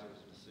surprise. It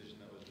was a decision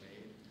that was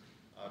made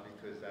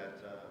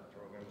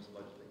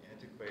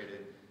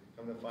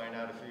find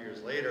out a few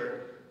years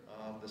later,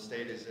 the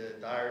state is in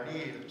dire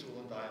need of tool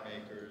and die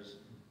makers,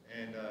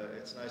 and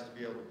it's nice to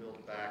be able to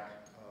build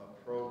back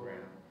a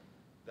program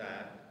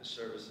that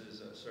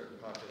services a certain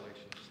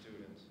population of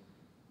students.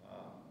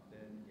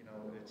 And you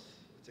know,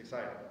 it's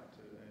exciting,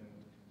 and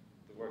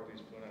the work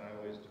he's put in, I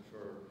always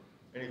defer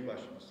any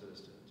questions to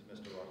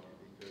Mr. Lucky,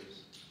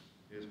 because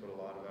he has put a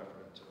lot of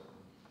effort into it.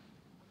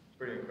 It's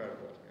pretty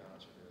incredible, to be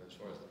honest with you, as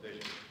far as the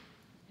vision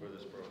for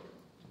this program.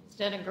 He's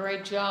done a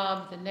great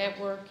job, the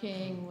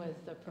networking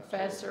with the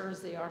professors,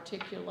 the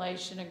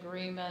articulation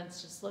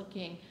agreements, just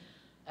looking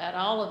at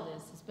all of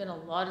this. It's been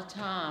a lot of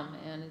time,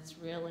 and it's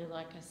really,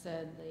 like I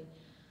said,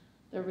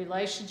 the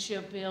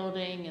relationship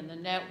building and the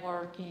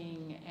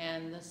networking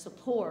and the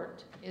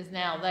support is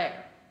now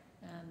there.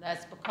 And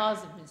that's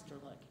because of Mr.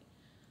 Lucky.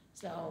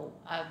 So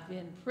I've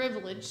been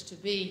privileged to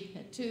be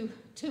at two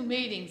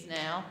meetings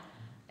now,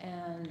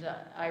 and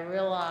I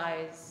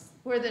realize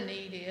where the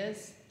need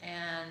is,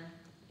 and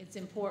it's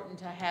important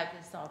to have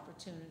this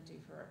opportunity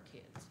for our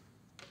kids.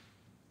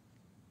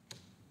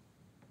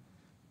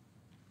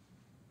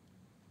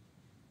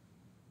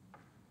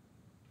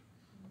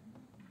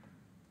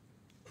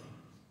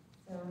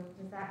 So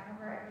does that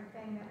cover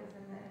everything that was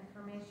in the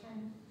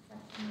information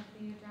section of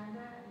the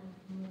agenda? And we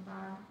can move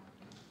on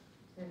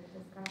to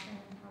discussion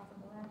and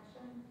possible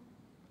action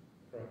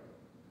Correct.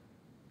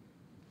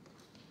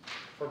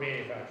 For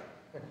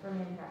manufacturing. for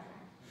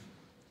manufacturing.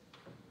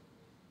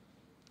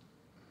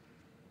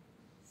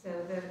 So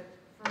the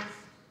first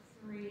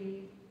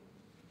three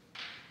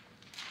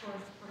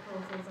course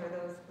proposals are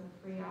those the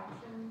three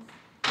options?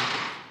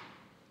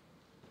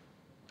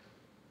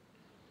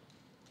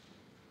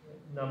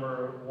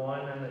 Number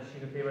 1 on the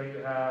sheet of paper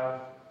you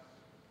have,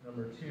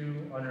 number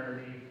 2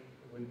 underneath,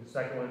 with the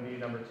second one be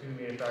number 2,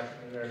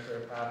 manufacturing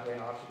career pathway,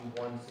 option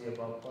 1C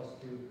above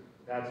 +2,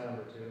 that's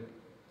number 2.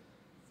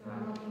 So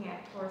I'm looking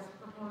at course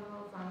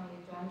proposals on the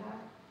agenda.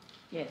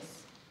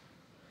 Yes,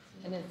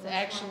 and it's First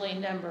actually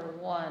one, number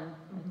 1,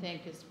 I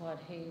think, is what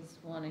he's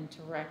wanting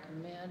to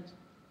recommend.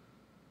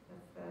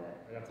 That's the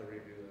I'd have to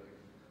review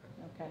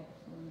that. Okay,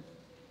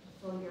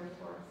 full year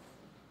course.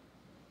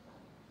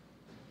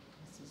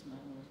 this is my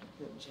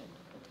little agenda.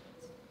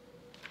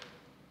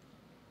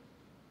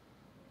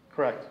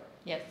 Correct.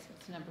 Yes,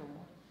 it's number 1.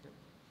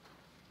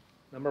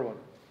 Number 1.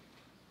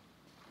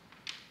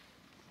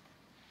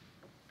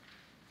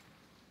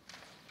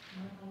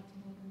 I'd like to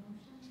make a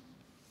motion.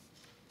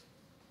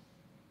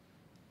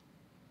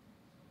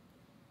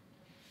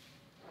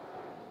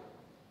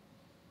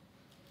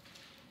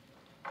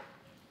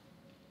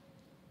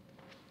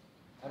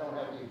 I don't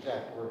have the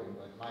exact wording,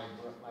 but my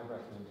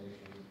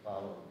recommendation would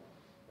follow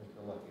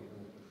Mr. Lucky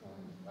and Mr.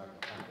 Schwann, Dr.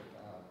 Conklin,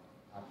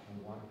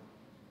 option 1.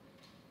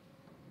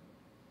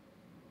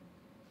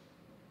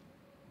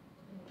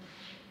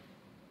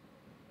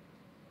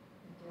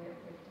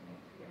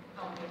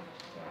 I'll make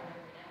sure.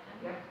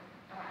 Yep.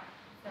 Okay,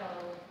 so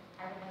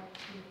I would like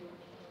to,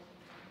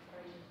 for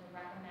you to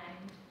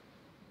recommend,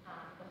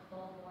 the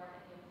full board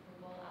the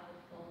approval of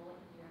the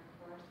full year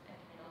course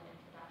entitled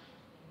Introduction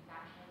to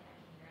Manufacturing,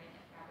 Engineering,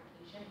 and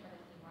Fabrication for the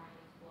Seymour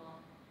High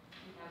School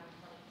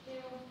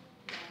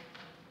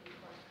 2022-2023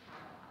 course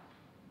catalog.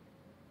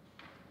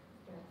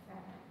 Is there a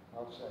second?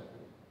 I'll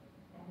second.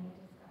 Any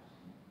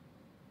discussion?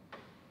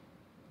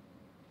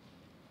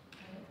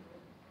 I'm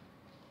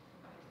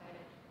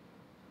excited.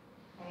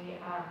 I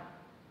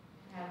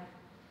have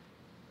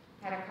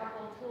had a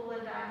couple tool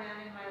and die men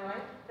in my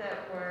life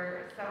that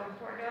were so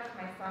important to us.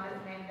 My son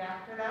is named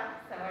after them,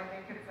 so I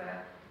think it's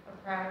a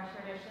proud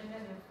tradition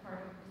in this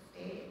part of the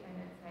state, and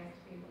it's nice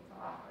to be able to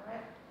offer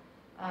it.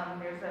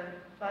 There's a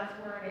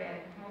buzzword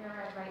in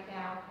higher ed right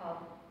now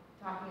called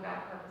talking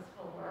about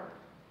purposeful work,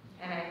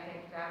 and I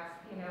think that's,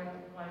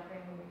 one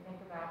thing when we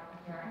think about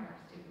preparing our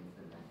students,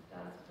 and this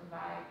does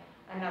provide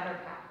another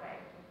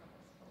pathway to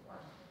purposeful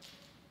work.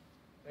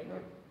 Thank you.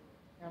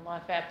 Your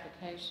life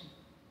application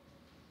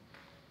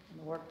in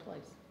the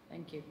workplace.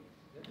 Thank you.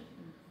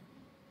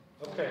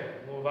 Okay,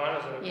 move on.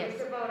 Is it okay? Yes.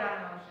 It's a vote on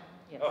a motion.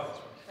 Yes. Oh, that's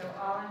right. So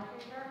all in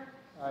favor?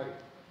 Aye.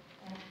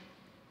 And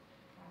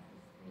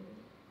passes 3-0.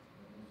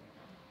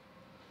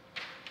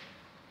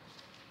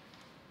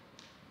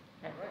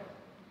 Okay. Right,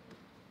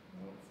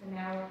 so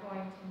now we're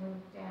going to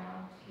move down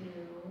to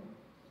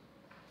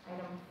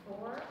item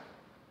 4.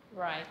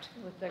 Right,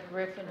 with the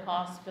Griffin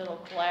Hospital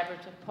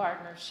Collaborative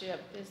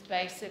Partnership.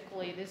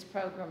 This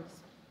program's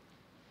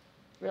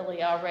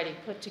really already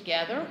put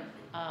together.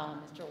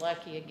 Mr.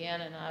 Lucky again,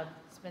 and I've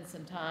spent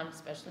some time,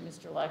 especially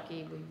Mr.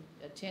 Lucky, we've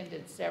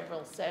attended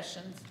several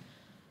sessions.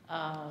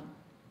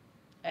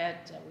 We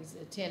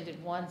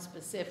attended one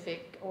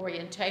specific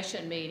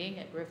orientation meeting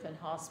at Griffin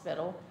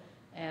Hospital,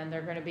 and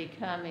they're going to be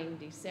coming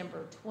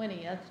December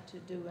 20th to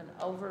do an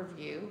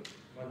overview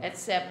at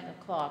 7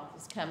 o'clock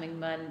this coming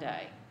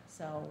Monday.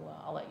 So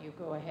I'll let you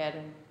go ahead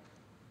and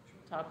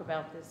talk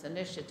about this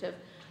initiative.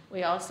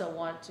 We also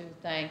want to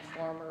thank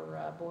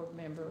former board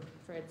member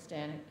Fred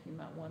Stanek. You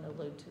might want to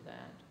allude to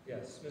that.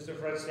 Yes, Mr.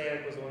 Fred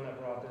Stanek was the one that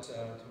brought this to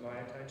my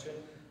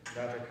attention,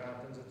 Dr.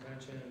 Compton's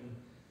attention, and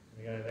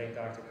I gotta thank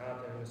Dr.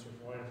 Compton and Mr.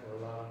 Freund for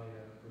allowing me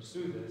to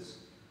pursue this.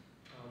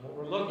 What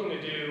we're looking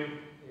to do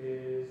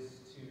is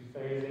to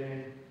phase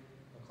in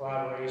a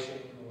collaboration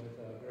with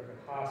Griffin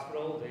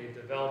Hospital. They've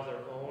developed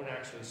their own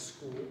actually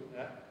school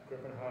at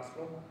Griffin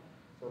Hospital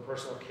for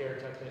personal care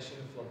technician,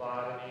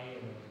 phlebotomy,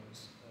 and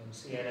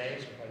CNA,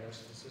 certified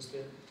nurse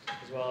assistant,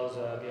 as well as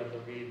be able to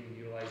read and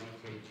utilize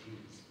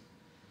EKGs.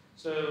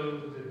 So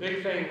the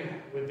big thing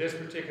with this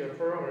particular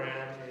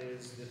program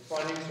is the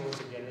funding source,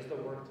 again, is the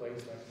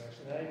workplace, that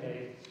connection that I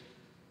made.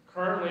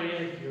 Currently,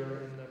 if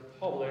you're in the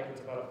public,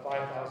 it's about a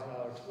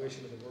 $5,000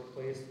 tuition to the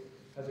workplace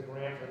as a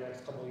grant for the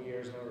next couple of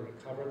years in order to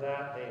cover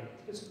that. They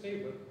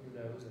anticipate, but who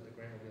knows, that the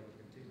grant will be able to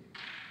continue.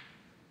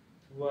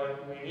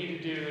 What we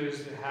need to do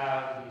is to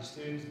have the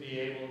students be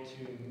able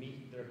to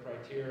meet their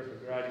criteria for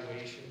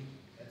graduation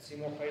at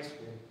Seymour High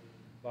School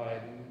by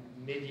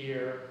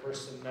mid-year,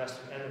 first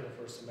semester, end of the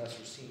first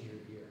semester, senior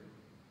year.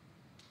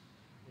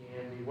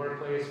 And the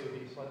workplace would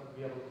be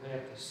able to pay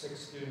up to 6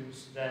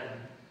 students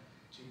then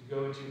to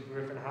go to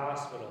Griffin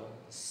Hospital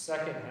the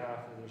second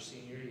half of their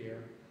senior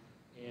year.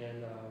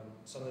 And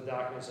some of the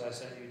documents that I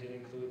sent you did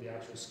include the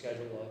actual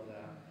schedule of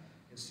that.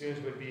 And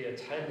students would be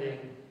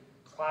attending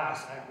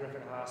class at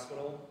Griffin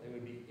Hospital. They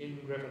would be in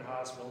Griffin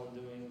Hospital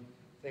and doing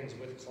things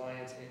with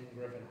clients in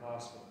Griffin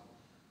Hospital.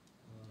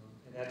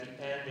 And at the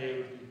end, they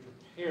would be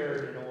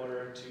prepared in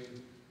order to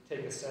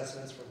take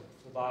assessments for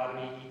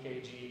phlebotomy,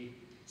 EKG,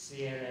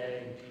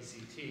 CNA, and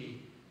PCT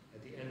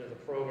at the end of the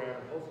program,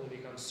 and hopefully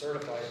become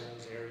certified in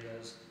those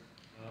areas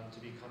to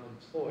become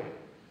employed.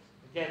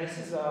 Again, this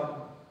is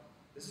a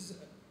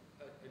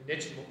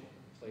niche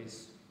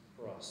place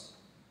for us.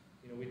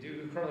 You know, we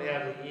currently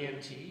have the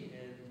EMT,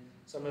 and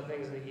some of the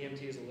things in the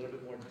EMT is a little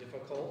bit more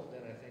difficult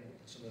than I think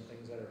some of the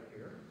things that are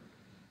here.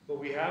 But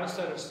we have a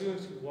set of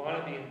students who want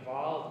to be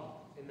involved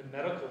in the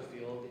medical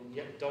field and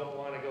yet don't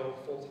want to go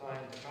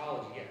full-time to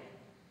college yet.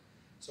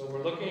 So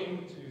we're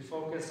looking to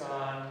focus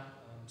on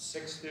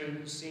 6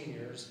 students,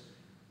 seniors,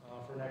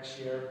 for next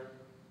year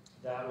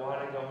that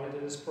want to go into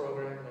this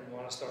program and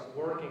want to start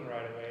working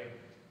right away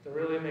to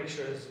really make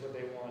sure this is what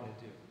they want to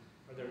do.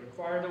 Are they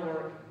required to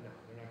work? No,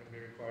 they're not going to be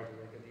required to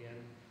work at the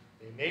end.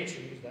 They may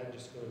choose, then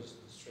just goes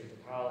straight to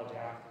college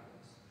after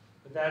this.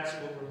 But that's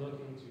what we're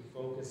looking to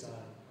focus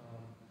on.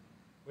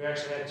 We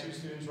actually had 2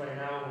 students right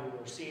now who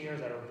are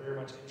seniors that are very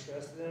much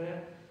interested in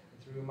it.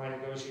 And through my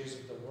negotiations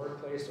with the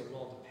workplace, they're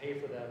willing to pay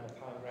for them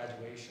upon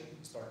graduation,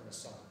 starting this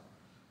summer,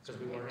 because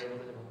we weren't able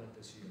to implement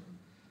this year.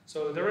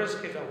 So there is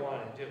kids that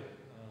want to do it.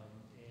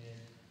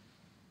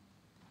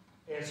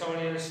 And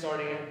Sonia is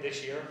starting it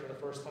this year for the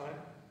first time.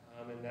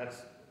 And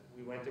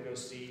we went to go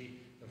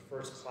see the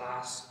first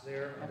class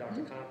there.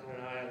 Dr. Compton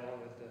and I,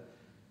 along with the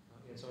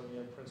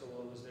Ansonia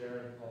principal, was there,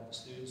 and all the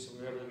students, so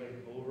we were able to get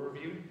an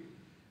overview.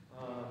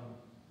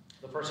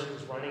 The person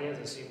who's running it is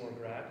a Seymour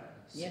grad,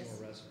 Yes.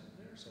 Seymour resident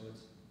there, so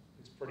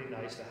it's pretty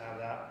nice to have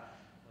that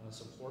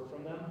support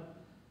from them.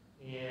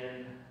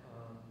 And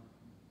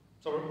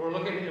so we're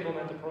looking to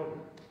implement the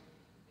program,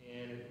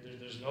 and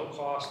there's no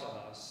cost to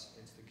us.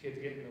 It's the kids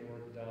getting the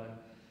work done,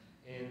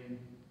 and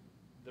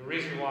the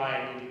reason why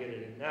I need to get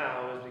it in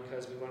now is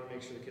because we want to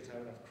make sure the kids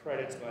have enough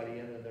credits by the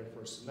end of their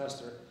first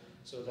semester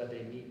so that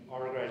they meet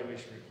our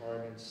graduation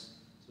requirements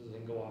so they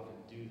can go off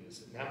and do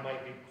this. And that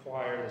might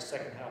require the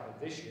second half of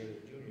this year,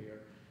 the junior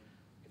year.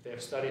 If they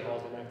have study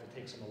halls, they might have to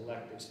take some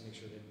electives to make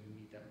sure they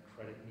meet that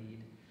credit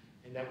need.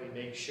 And that we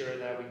make sure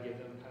that we give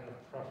them kind of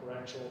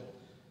preferential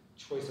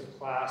choice of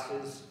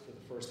classes for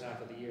the first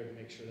half of the year to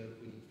make sure that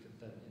we can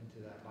fit them into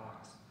that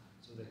box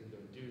so they can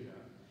go do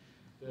that.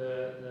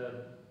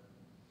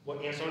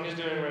 What Ansonia's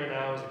doing right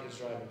now is the kids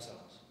drive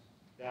themselves.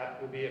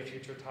 That will be a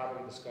future topic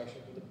of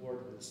discussion for the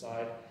board to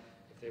decide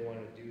if they want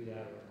to do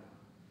that or not.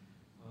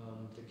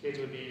 The kids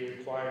would be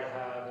required to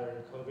have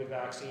their COVID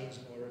vaccines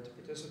in order to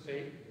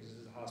participate, because this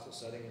is a hospital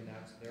setting and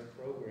that's their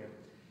program.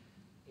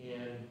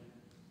 And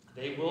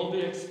they will be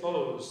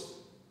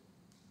exposed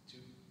to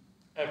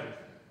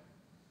everything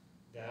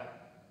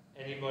that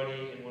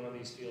anybody in one of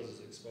these fields is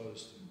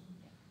exposed to.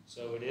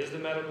 So it is the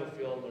medical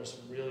field, and there's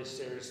some really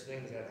serious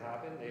things that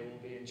happen. They will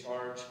be in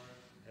charge,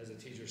 as the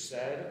teacher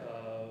said,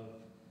 of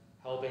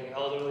helping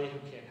elderly who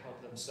can't help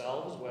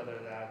themselves, whether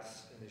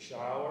that's in the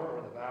shower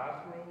or the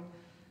bathroom.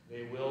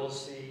 They will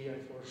see,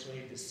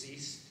 unfortunately,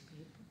 deceased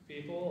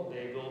people.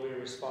 They will be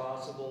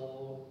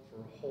responsible for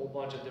a whole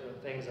bunch of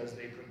different things as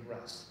they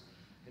progress.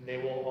 And they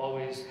will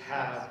always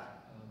have a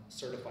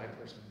certified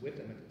person with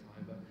them at the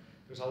time, but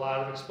there's a lot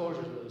of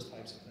exposure to those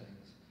types of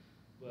things.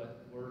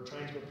 But we're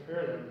trying to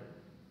prepare them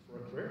for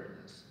a career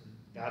in this. And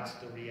that's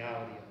the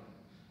reality of it.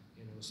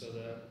 You know, so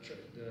the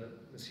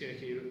Ms.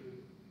 Hunicky,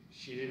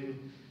 she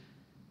didn't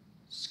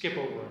skip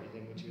over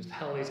anything when she was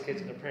telling these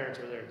kids, and their parents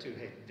were there too.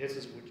 Hey, this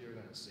is what you're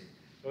going to see.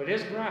 So it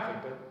is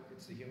graphic, but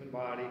it's the human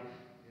body,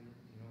 and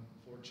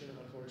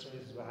unfortunately,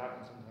 this is what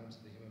happens sometimes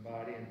to the human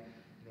body. And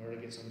in order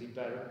to get somebody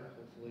better,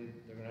 hopefully,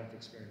 they're going to have to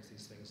experience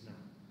these things now.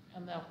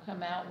 And they'll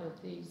come out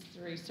with these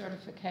 3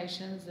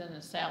 certifications and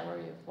a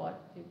salary of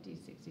what, $50,000,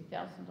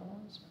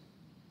 $60,000?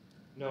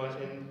 No,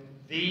 and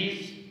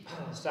these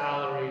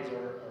salaries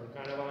are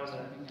kind of on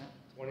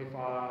the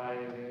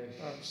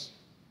 25-ish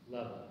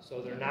level.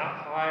 So they're not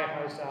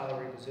high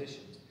salary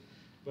positions,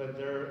 but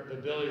they're the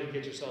ability to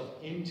get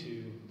yourself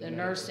into The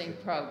medical nursing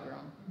field.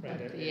 program, Right,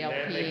 like and the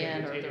then they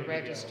can LPN or continue the to go.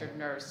 registered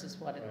nurse is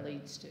what it Right.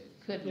 leads to,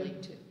 could Yep.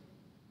 lead to.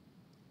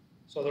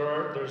 So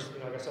there's,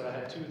 like I said, I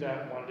had 2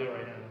 that want to do it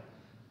right now,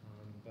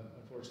 but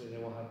unfortunately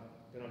they don't have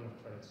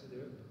enough credits to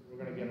do it. But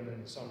we're going to get them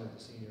in the summer, the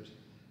seniors.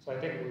 So I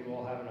think we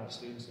will have enough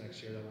students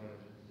next year that want to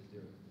do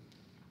it.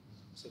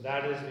 So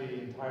that is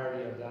the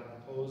entirety of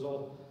that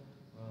proposal.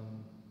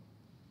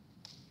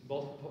 In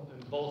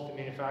both the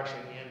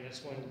manufacturing and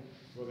this one,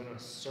 we're going to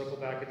circle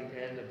back at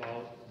the end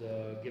about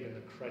giving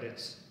the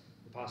credits,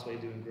 the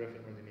possibility of doing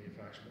Griffin or the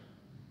manufacturing.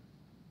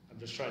 I'm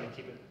just trying to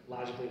keep it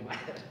logically in my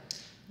head.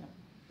 Yeah.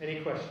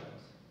 Any questions?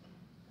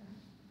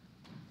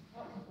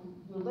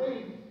 Will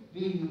they be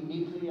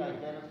uniquely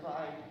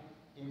identified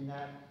in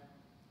that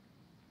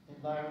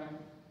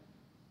environment?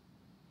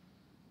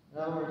 In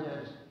other words,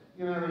 as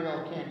you remember the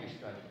old candy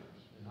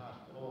strikers in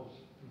hospitals,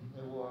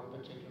 they wore a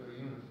particular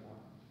uniform.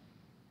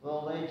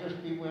 Will they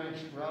just be wearing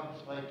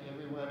scrubs like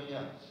everybody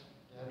else?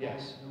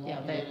 Yes. There Yeah,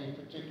 won't be they- any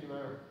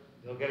particular.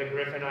 They'll get a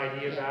Griffin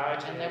ID Yeah,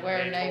 badge, and they're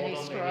wearing they navy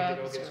told them they need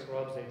to go scrubs get or-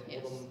 scrubs. They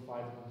yes. told them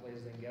 5 different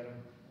places they can get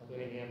them,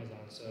 including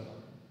Amazon. So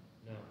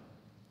no.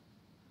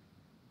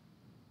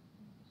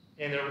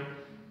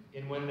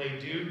 And when they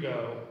do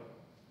go,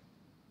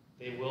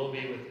 they will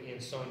be with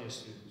Ansonia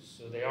students.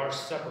 So they are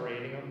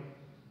separating them.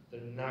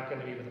 They're not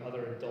going to be with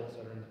other adults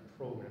that are in the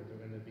program. They're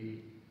going to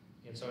be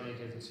Ansonia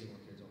kids and Seymour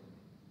kids only.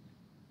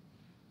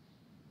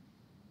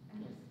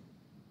 I'm just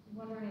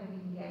wondering if we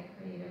can get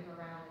creative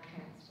around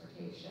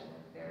transportation,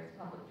 if there's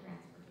public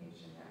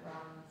transportation that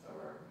runs,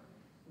 or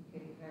we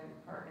could even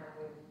partner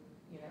with,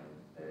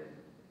 the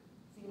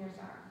senior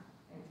center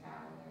in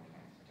town and their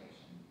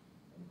transportation,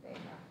 if they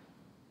have.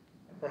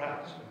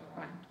 Perhaps.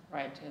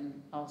 Right,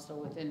 and also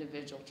with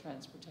individual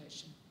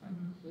transportation.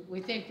 Mhm.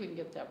 We think we can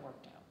get that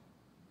worked out.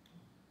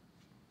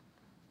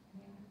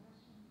 Any other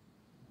questions?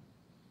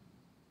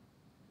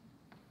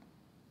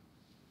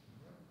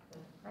 The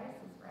price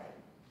is right.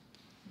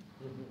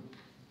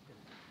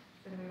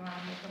 So do we want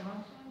to make a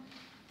motion?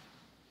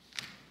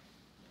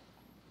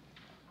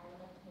 I would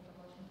like to make a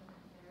motion for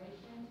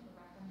consideration to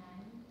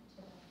recommend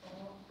to the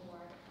full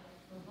board the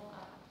approval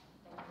of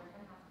the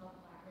Griffin Hospital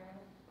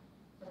Collaborative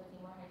for the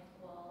Seymour High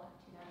School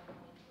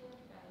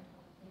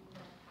 2022-2023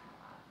 course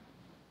catalog.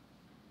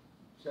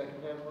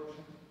 Second that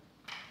motion?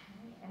 All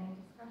right, any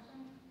discussion?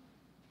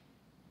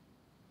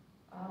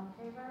 All in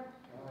favor?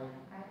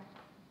 Aye.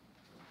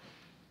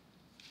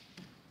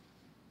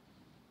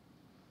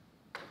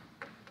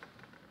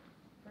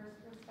 First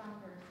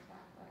responders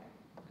pathway.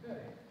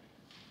 Okay.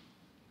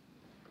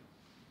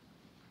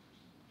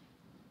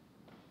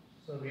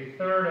 So the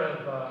third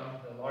of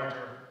the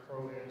larger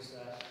programs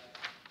that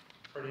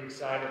I'm pretty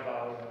excited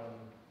about,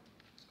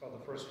 it's called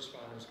the First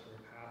Responders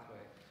Career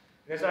Pathway.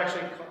 And this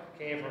actually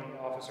came from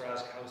Officer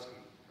Oskowski.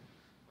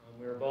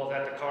 We were both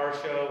at the car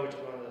show, which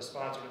was one of the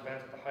sponsored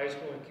events at the high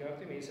school, and he came up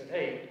to me and said,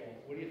 "Hey, well,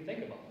 what do you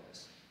think about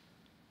this?"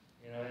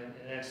 And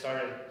then it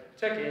started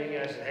ticking,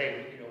 and I said,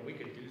 "Hey, we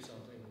could do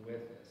something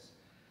with this."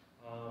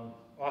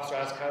 Officer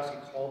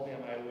Oskowski called me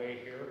on my way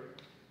here.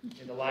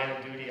 In the line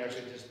of duty,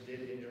 actually just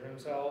did injure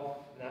himself.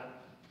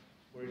 Not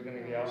where he's going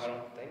to be out, I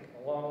don't think,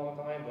 a long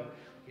time, but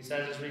he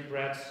sends his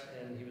regrets,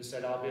 and he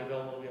said, "I'll be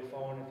available via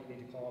phone if you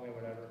need to call me,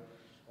 whatever."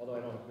 Although I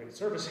don't have great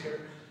service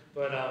here,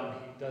 but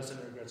he does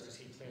send regrets because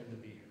he planned to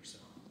be here. So,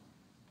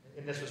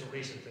 and this was a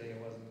recent thing; it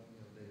wasn't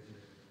days ago.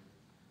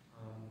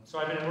 So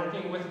I've been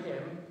working with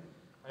him.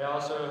 I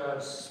also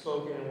have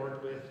spoken and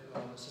worked with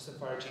Assistant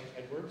Fire Chief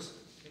Edwards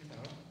in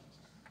town.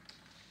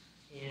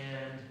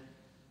 And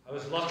I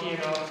was lucky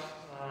enough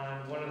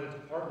on one of the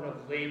Department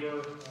of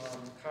Labor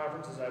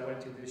conferences I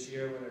went to this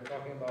year when they're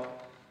talking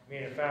about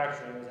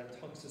manufacturing. I was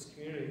at Tungus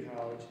Community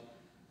College.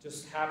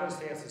 Just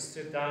happenstance to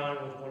sit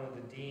down with one of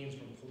the deans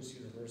from Post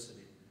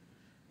University.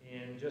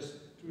 And just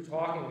through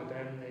talking with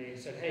them, they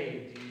said,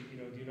 "Hey, do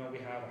you know we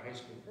have a high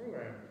school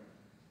program?"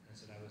 I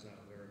said, "I was not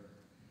aware of it."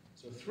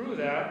 So through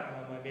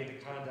that, I made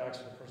the contacts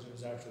with the person who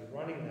was actually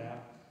running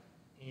that.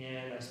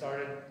 And I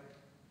started,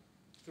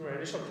 through my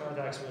initial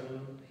contacts with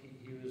him,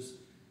 he was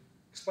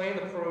explaining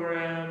the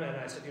program, and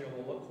I said,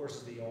 "Well, what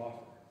courses do you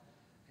offer?"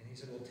 And he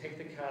said, "Well, take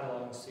the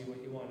catalog and see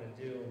what you want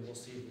to do, and we'll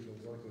see if we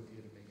can work with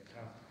you to make it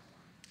happen."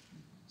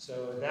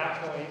 So at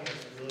that point,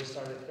 I really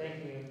started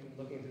thinking and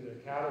looking through their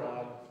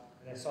catalog,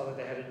 and I saw that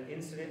they had an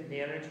incident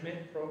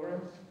management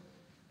program,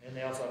 and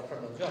they also have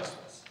criminal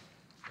justice.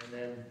 And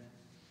then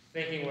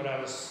thinking when I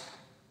was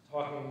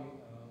talking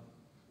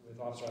with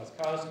Officer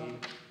Oskowski,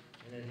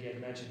 and then he had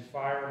mentioned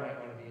fire might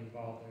want to be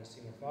involved in a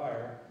Seymour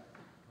fire,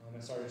 I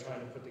started trying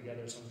to put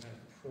together some kind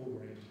of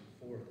program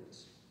for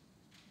this.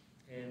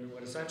 And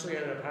what essentially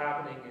ended up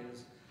happening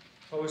is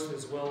Post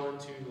is willing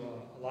to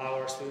allow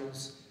our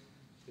students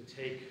to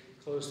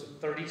take close to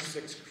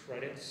 36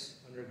 credits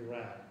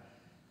undergrad.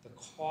 The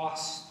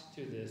cost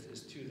to this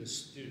is to the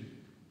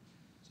student.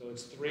 So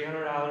it's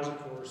 $300 a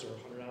course or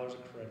 $100 a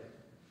credit.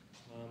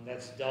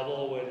 That's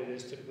double what it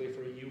is typically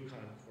for a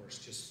UConn course,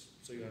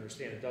 just so you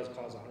understand. It does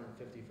cost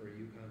 $150 for a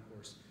UConn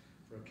course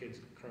for kids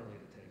currently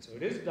to take. So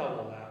it is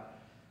double that,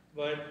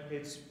 but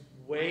it's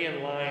way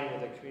in line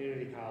with a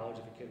community college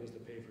if a kid was to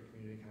pay for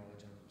community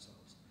college on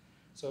themselves.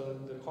 So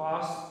the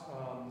cost,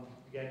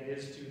 again,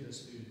 is to the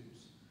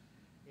students.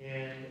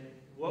 And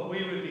what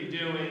we would be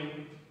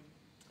doing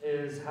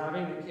is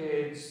having the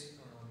kids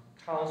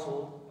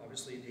counseled,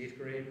 obviously in 8th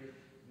grade,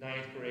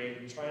 9th grade,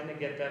 and trying to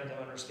get them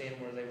to understand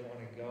where they want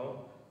to go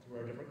through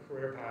our different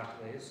career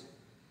pathways.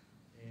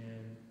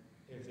 And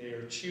if they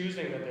are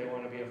choosing that they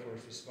want to be a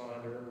first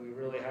responder, we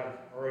really have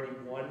already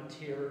one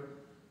tier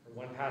or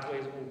one pathway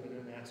is open,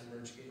 and that's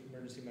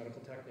emergency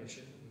medical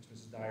technician, which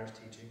Mrs. Dyer's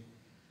teaching.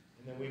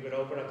 And then we would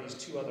open up these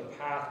 2 other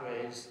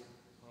pathways,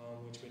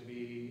 which would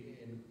be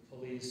in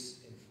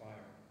police and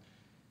fire.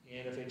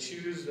 And if they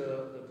choose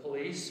the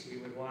police, we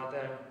would want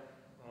them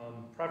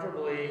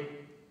preferably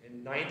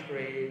in 9th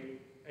grade.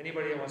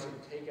 Anybody that wants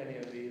to take any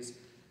of these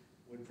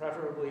would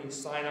preferably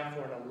sign up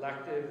for an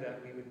elective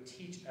that we would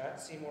teach at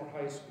Seymour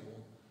High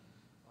School.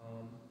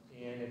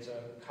 And it's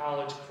a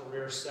college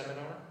career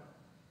seminar.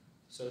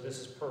 So this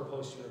is per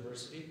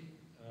post-university.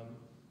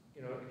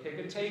 You know, a kid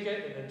could take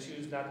it and then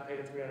choose not to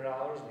pay the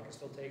 $300, and they can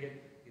still take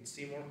it, get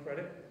Seymour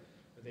credit.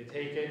 If they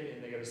take it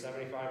and they get a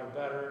 75 or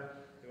better,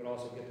 they would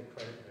also get the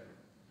credit there.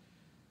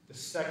 The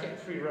second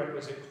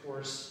prerequisite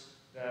course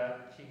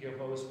that TKO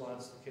Post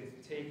wants the kids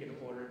to take in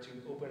order to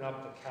open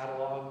up the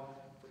catalog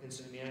for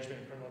incident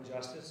management and criminal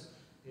justice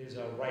is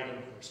a writing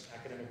course,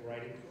 academic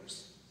writing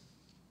course.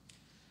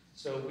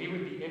 So we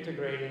would be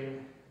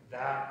integrating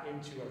that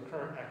into our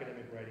current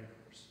academic writing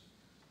course.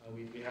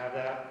 We have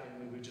that,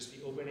 and we would just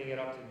be opening it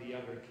up to the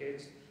younger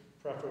kids,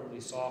 preferably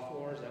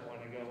sophomores that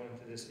want to go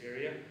into this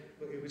area.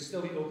 But it would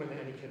still be open to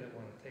any kid that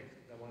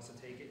wants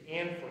to take it,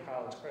 and for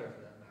college credit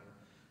for that matter.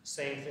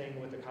 Same thing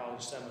with the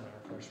college seminar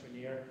freshman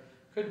year.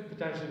 Could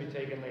potentially be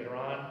taken later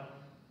on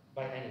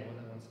by anyone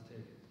that wants to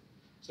take it.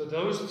 So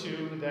those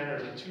 2 then are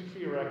the 2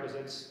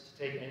 prerequisites to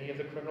take any of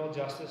the criminal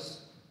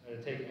justice or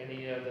to take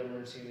any of the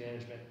emergency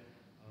management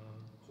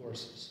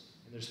courses.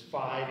 And there's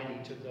 5 in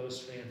each of those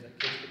strands that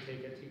kids could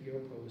take at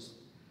TKO Post.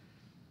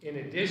 In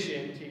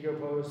addition, TKO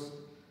Post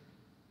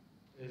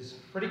is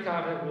pretty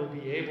confident we'll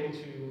be able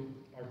to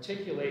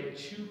articulate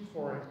 2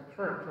 current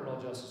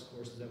criminal justice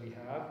courses that we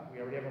have.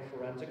 We already have a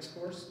forensics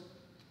course,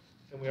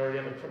 and we already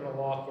have a criminal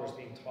law course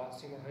being taught at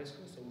Seymour High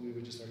School, so we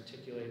would just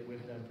articulate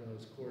with them for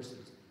those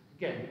courses.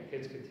 Again,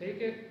 kids could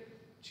take it,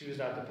 choose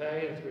not to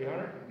pay the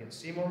 $300 and get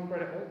Seymour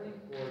credit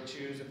only, or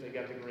choose if they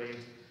get the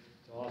grades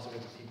to also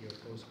get the TKO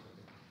Post credit.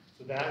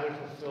 So that would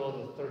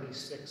fulfill the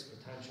 36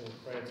 potential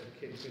credits a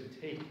kid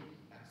could take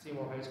at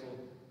Seymour High School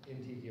in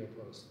TKO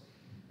Post.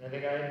 And I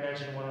think I had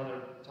mentioned one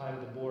other time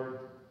at the board,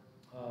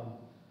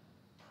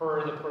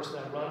 per the person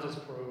that runs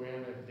this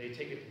program, if they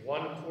take it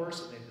one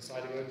course and they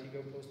decide to go to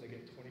TKO Post, they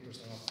get 20%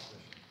 off the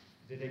tuition.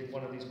 They take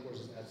one of these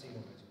courses at Seymour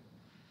High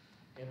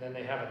School. And then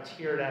they have a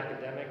tiered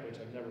academic, which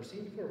I've never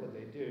seen before, but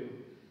they do.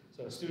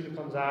 So a student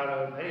comes out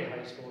of any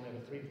high school and they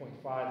have a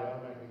 3.5, they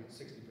automatically get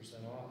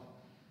 60% off.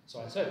 So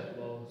I said,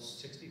 well,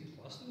 60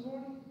 plus is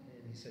morning?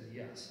 And he said,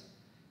 yes.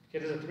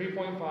 Kid is a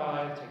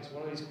 3.5, takes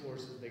one of these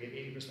courses, they get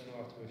 80%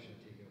 off tuition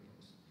at TKO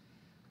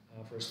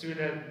Post. For a student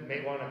that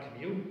may want to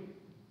commute,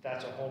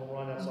 that's a home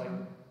run. That's like,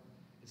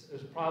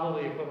 it's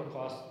probably equivalent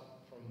cost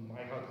from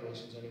my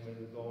calculations anyway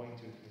to going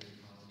to a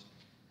community college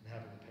and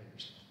having to pay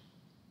yourself.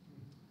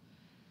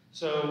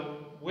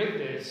 So with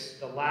this,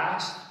 the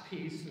last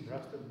piece, and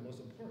perhaps the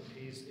most important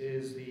piece,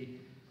 is the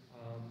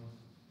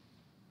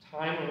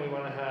time when we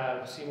want to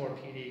have Seymour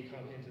PD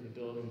come into the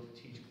building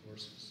to teach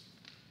courses.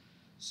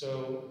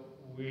 So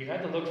we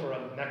had to look for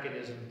a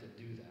mechanism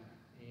to do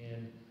that.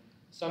 And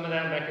some of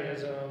that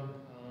mechanism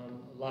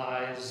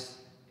lies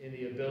in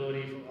the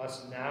ability for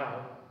us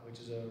now, which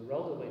is a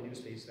relatively new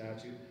state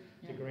statute,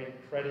 to grant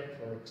credit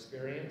for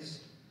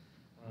experience.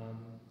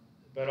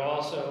 But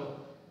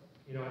also,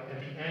 you know, at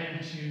the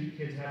end,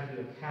 kids have to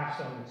do a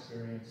capstone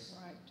experience.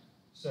 Right.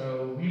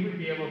 So we would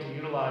be able to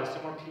utilize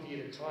Seymour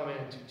PD to come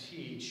in to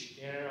teach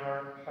in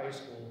our high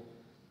school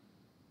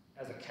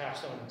as a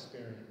capstone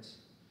experience.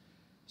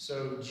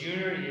 So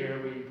junior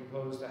year, we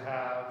propose to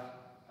have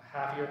a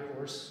half-year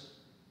course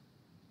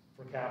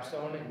for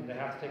capstone, and they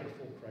have to take a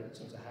full credit,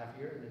 so it's a half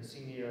year, and then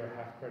senior year, a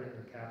half credit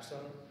for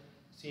capstone.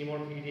 Seymour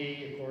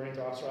PD, according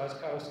to Officer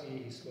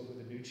Oskowski, he spoke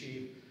with the new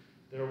chief,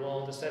 they're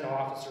willing to send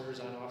officers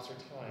on officer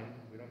time,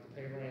 we don't have to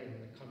pay them anything,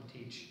 to come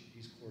teach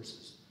these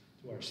courses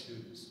to our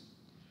students.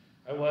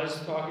 I was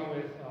talking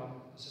with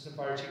Assistant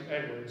Fire Chief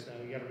Edwards.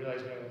 Now you got to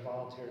realize we have a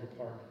volunteer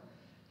department.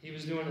 He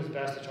was doing his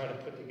best to try to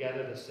put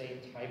together the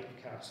same type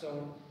of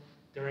capstone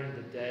during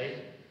the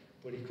day,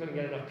 but he couldn't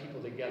get enough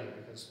people together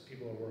because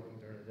people are working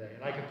during the day.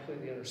 And I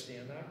completely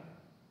understand that.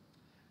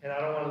 And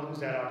I don't want to lose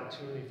that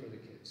opportunity for the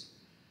kids.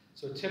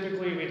 So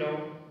typically we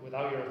don't,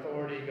 without your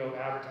authority, go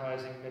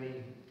advertising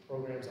many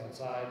programs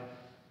outside,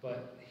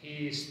 but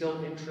he's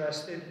still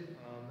interested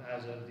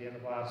as of the end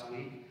of last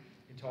week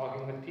in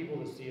talking with people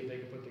to see if they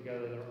could put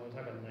together their own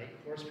type of night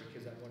course for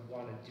kids that would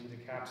want to do the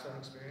capstone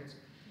experience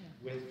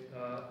with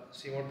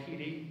Seymour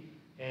PD.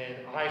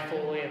 And I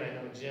fully, and I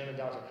know Jim and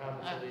Dr.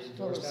 Compton fully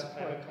endorse that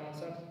type of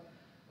concept.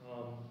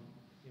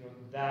 You know,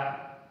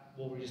 that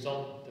will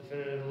result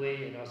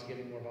definitively in us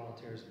getting more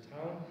volunteers in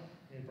town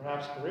and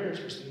perhaps careers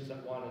for students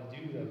that want to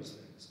do those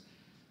things.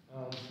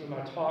 Through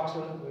my talks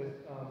with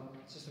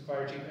Assistant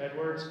Fire Chief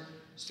Edwards,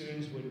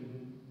 students would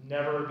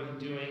never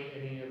be doing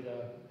any of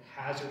the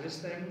hazardous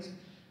things.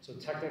 So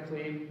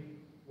technically,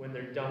 when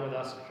they're done with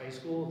us in high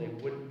school, they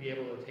wouldn't be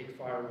able to take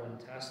Fire 1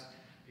 test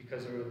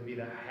because there would be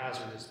that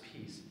hazardous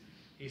piece.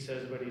 He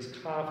says, but he's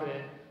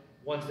confident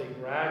once they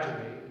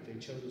graduate, if they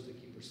chose to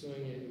keep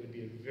pursuing it, it would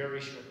be a very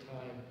short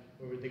time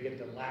where they get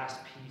the last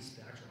piece,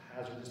 the actual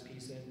hazardous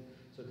piece in,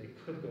 so they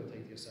could go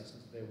take the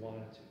assessments if they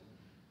wanted to.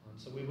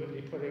 So we wouldn't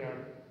be putting our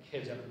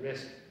kids at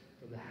risk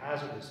from the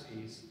hazardous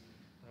piece.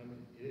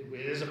 It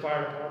is a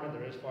fire department,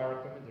 there is fire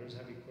equipment, there is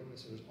heavy equipment,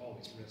 so there's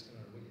always risk no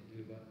matter what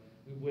you do, but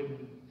we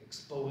wouldn't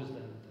expose them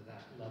to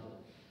that level.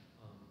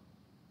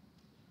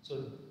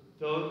 So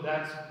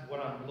that's what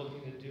I'm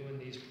looking to do in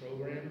these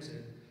programs,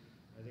 and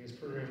I think it's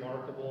pretty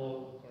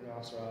remarkable, according to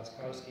Officer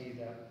Oskowski,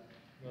 that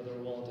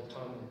they're willing to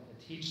come and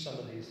teach some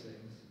of these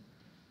things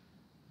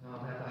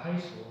at the high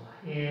school.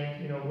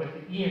 And with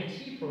the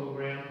EMT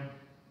program,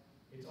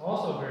 it's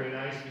also very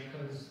nice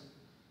because,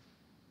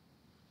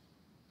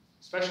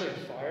 especially in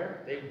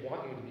fire, they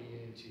want you to be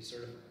EMT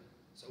certified.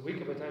 So we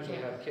could potentially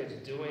have kids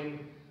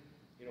doing,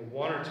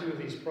 one or two of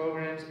these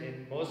programs.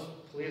 In most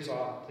police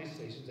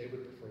stations, they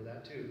would prefer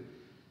that too.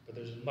 But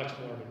there's much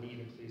more of a need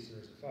in police than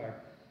there is in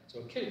fire. So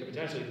a kid could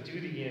potentially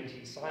do the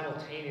EMT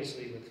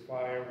simultaneously with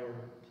fire or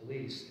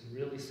police and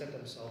really set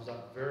themselves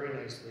up very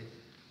nicely.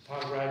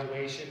 Upon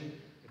graduation,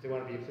 if they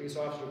want to be a police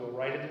officer, go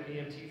right into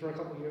EMT for a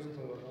couple of years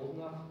until they're old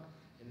enough,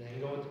 and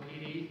then go into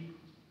PD,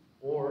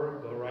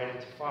 or go right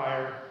into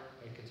fire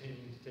and continue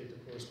to take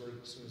the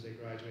coursework as soon as they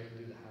graduate and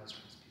do the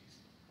hazardous piece.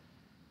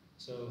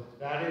 So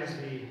that is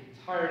the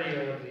entirety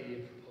of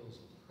the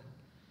proposal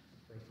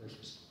for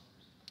first responders.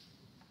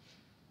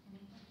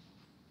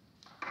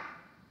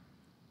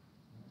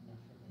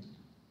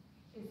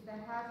 Is the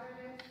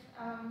hazardous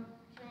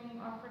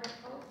training offered at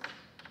post?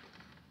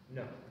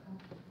 No.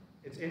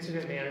 It's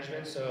incident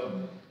management,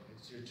 so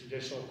it's your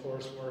traditional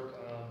coursework.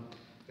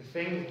 The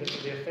thing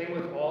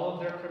with all of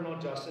their criminal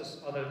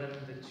justice, other than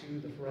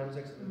the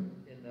forensics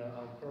in the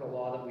criminal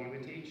law that we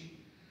would teach,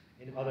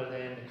 and other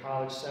than the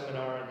college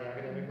seminar and the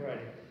academic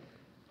writing,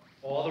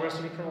 all the rest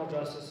of the criminal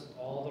justice and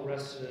all the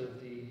rest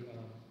of the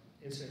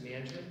incident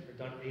management are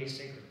done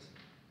asynchronous.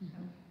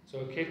 So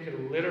a kid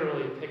could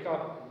literally pick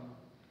up,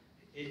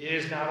 it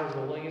is not a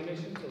rolling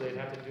admission, so they'd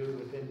have to do it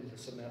within the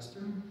semester,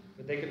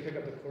 but they could pick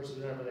up the courses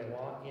whenever they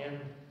want, and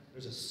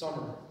there's a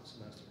summer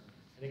semester.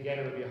 And again,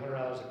 it would be $100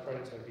 a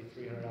credit, so it would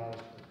be $300 per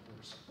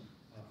course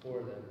for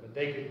them, but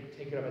they could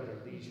take it up at their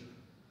leisure.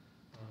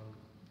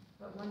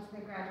 But once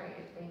they graduate,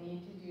 if they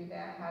need to do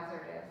that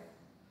hazardous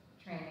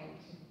training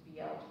to be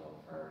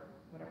eligible for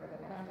whatever the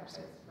next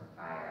step is for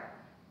fire,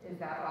 is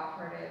that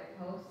offered at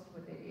post?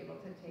 Would they be able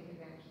to take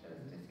advantage of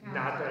those discounts?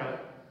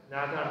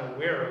 Not that I'm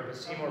aware of, but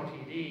Seymour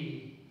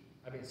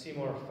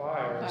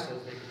Fire says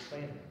they can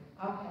train them.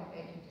 Okay,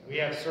 they can do it. We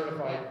have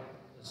certified,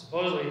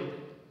 supposedly,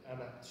 I'm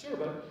not sure,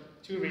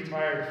 but 2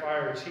 retired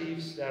fire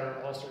chiefs that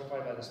are all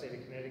certified by the state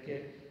of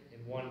Connecticut,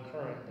 and 1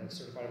 current that's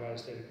certified by the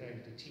state of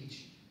Connecticut to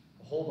teach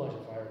a whole bunch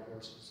of fire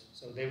courses.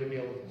 So they would be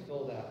able to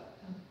fulfill that.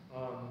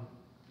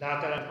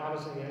 Not that I'm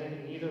promising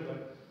anything either,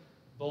 but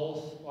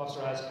both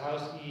Officer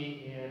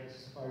Oskowski and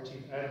Fire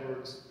Chief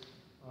Edwards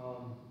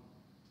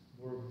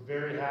were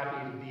very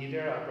happy to be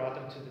there. I brought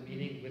them to the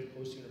meeting with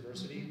Post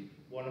University,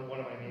 one of my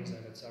meetings.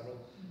 I've had several,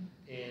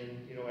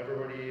 and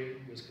everybody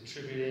was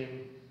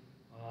contributing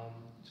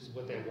to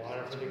what they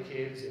wanted for the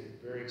kids, and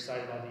very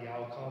excited about the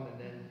outcome. And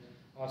then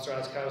Officer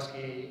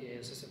Oskowski and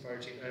Assistant Fire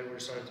Chief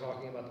Edwards started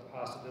talking about the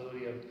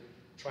possibility of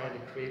trying to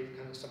create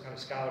some kind of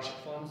scholarship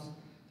funds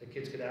that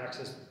kids could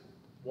access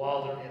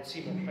while they're at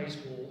Seymour High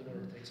School in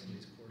order to take some of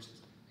these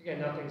courses. Again,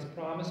 nothing's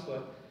promised,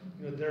 but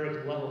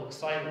their level of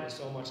excitement is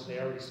so much that they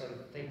already started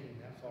thinking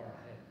that far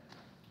ahead.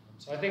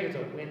 So I think it's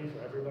a win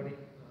for everybody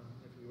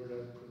if we were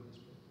to approve this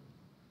program.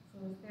 So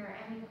is there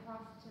any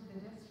cost to the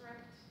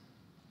district?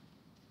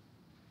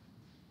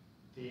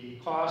 The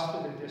cost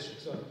to the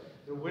district, so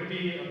there would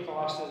be a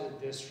cost to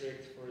the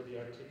district for the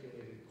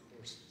articulated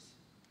courses.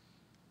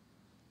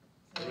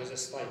 There is a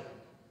stipend.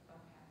 Okay.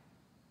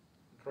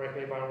 Correct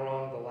me if I'm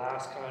wrong, the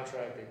last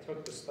contract, they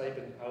took the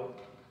stipend out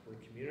for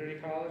community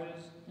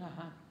colleges,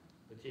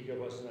 but TECO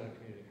wasn't a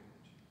community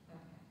college.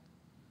 Okay.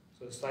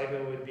 So the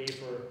stipend would be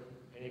for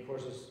any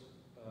courses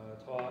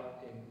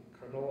taught in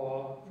criminal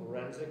law,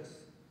 forensics,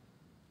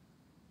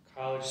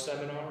 college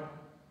seminar,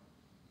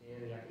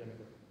 and the academic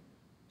work.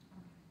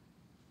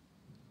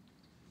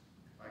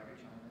 If I could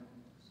chime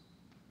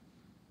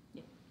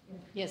in?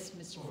 Yes,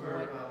 Mr.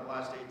 Over Floyd. the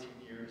last 18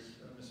 years,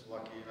 Mr.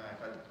 Lucky and I have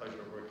had the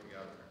pleasure of working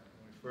together.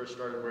 When we first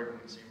started working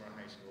in Seymour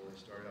High School, we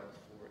started out with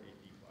 4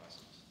 AP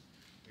classes.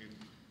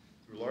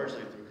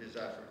 largely through his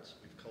efforts,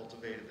 we've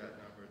cultivated that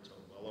number to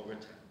well over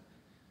 10.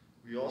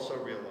 We also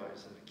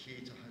realize that the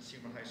key to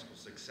Seymour High School's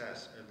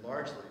success, and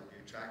largely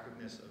the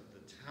attractiveness of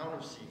the town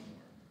of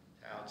Seymour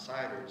to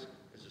outsiders,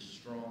 is a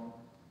strong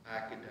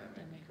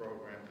academic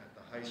program at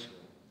the high school.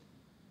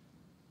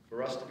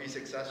 For us to be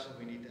successful,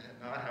 we need to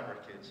not have our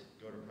kids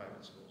go to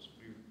private schools.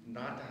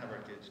 Not to have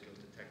our kids go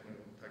to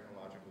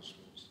technological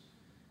schools.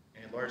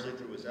 And largely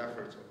through his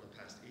efforts over the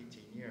past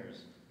 18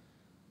 years,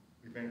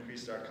 we've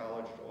increased our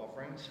college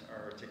offerings,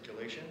 our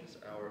articulations,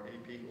 our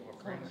AP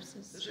offerings.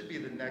 This should be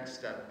the next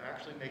step,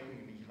 actually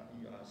making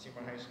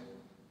Seymour High School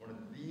one of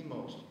the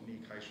most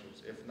unique high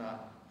schools, if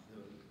not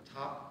the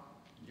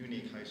top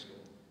unique high school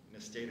in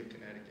the state of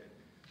Connecticut.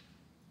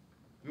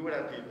 We would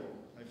have people,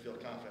 I feel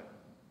confident,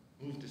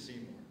 move to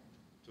Seymour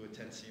to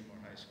attend Seymour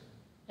High School.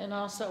 And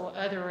also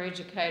other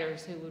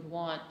educators who would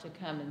want to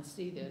come and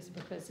see this,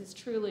 because this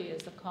truly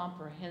is a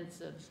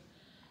comprehensive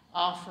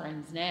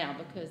offerings now,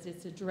 because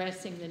it's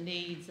addressing the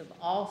needs of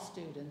all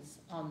students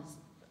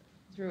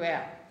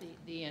throughout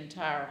the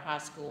entire high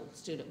school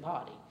student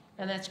body.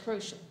 And that's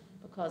crucial,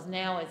 because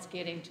now it's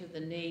getting to the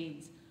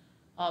needs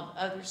of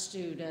other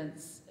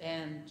students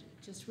and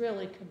just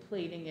really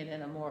completing it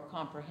in a more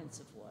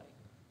comprehensive way.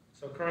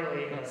 So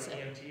currently in our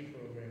EMT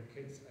program,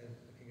 kids I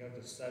can go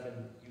to 7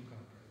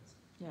 UConn credits.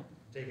 Yeah.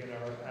 Taking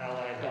our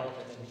allied health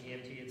and then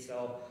the EMT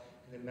itself,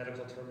 and then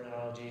medical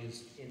terminology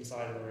is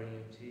inside of our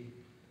EMT.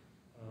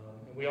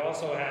 And we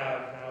also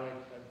have, not only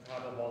on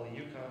top of all the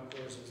UConn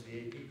courses, the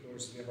AP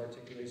courses, we have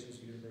articulations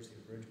at the University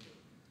of Bridgeport.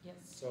 Yes.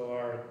 So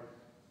our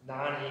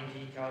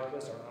non-AP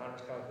calculus, our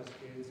honors calculus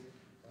kids,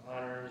 our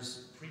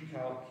honors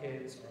pre-calc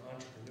kids, our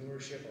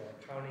entrepreneurship, our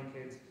accounting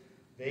kids,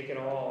 they can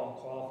all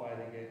qualify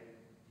to get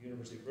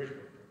University of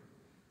Bridgeport program.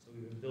 So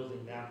we've been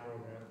building that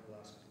program for the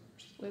last couple of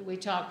years. We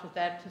talked with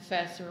that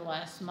professor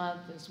last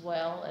month as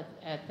well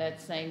at that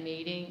same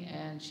meeting,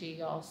 and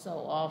she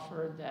also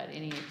offered that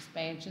any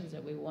expansions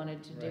that we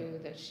wanted to do,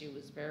 that she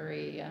was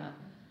very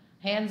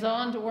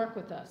hands-on to work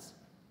with us.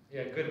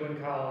 Yeah, Goodwin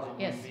College in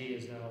Yes. UB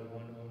is now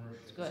one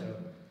ownership. It's good. So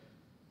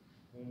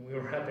when we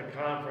were at the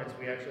conference,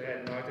 we actually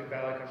had Norfolk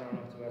Valley come on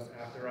up to us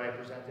after I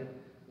presented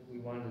what we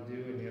wanted to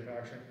do in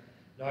manufacturing.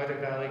 Norfolk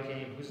Valley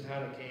came,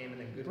 Housatonic came, and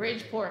then Goodwin.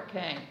 Bridgeport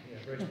came. Yeah,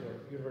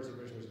 Bridgeport, University of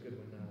Bridgeport is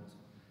Goodwin now.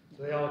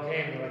 So they all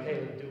came and were like, hey,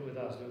 do it with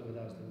us, do it with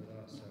us, do it with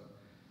us. So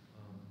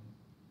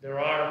there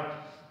are,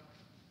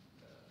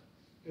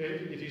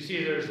 if you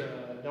see, there's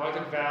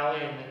Norfolk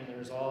Valley, and then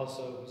there's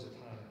also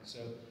Housatonic. So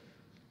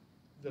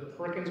the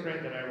Perkins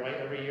grant that I write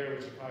every year,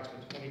 which is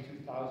approximately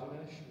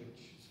 $22,000-ish, which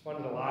has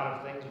funded a lot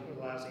of things over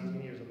the last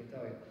 18 years, let me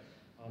tell you.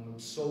 I'm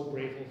so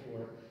grateful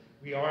for it.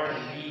 We are in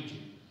a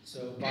region.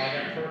 So by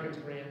that Perkins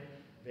grant,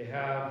 they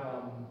have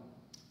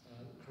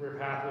career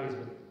pathways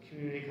with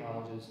community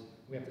colleges.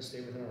 We have to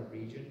stay within our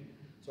region.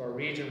 So our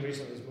region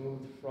recently was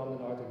moved from the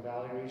Norfolk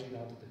Valley region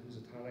down to the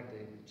Housatonic.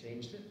 They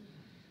changed it.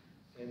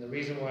 And the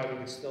reason why we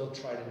could still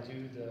try to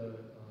do the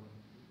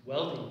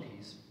welding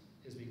piece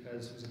is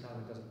because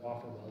Housatonic doesn't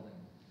offer welding.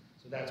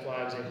 So that's why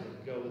I was able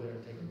to go there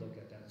and take a look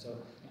at that.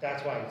 So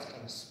that's why it's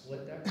kind of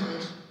split that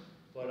course.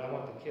 But I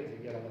want the kids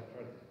to get all that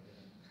credit.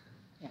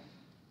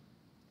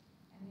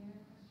 Any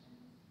other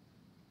questions?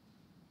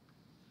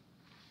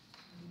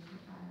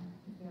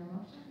 Is there a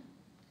motion?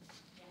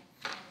 Yes,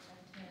 I would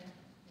like to make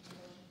a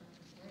motion for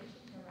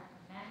consideration to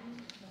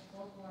recommend the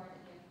full board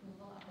the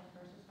approval of the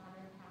first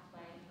responder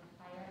pathway for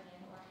fire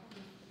and or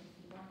police for the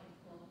Seymour High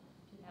School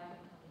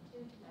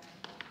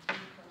 2022-2023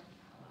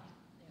 personnel.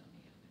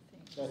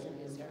 Second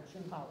your Is there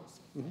motion?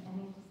 policy?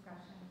 Any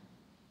discussion?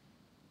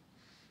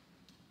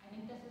 I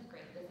think this is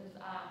great. This is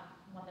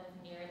one that's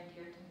near and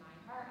dear to my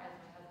heart, as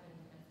my husband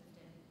is an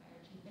assistant fire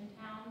chief in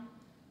town.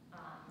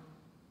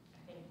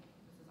 I think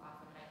this is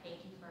awesome, and I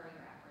thank you for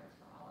your efforts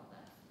for all of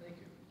this. Thank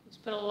you. He's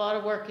put a lot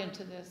of work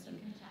into this, You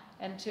can tell.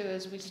 and too,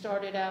 as we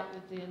started out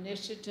with the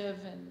initiative,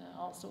 and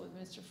also with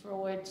Mr.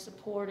 Freud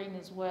supporting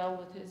as well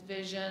with his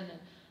vision, and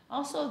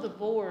also the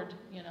board,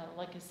 you know,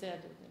 like I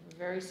said, they were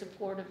very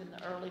supportive in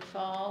the early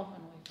fall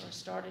when we first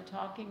started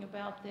talking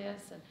about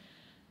this, and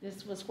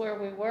this was where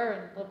we were,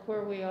 and look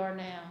where we are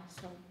now.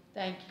 So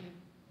thank you.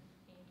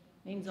 Thank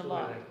you. Means a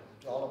lot.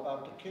 It's all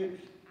about the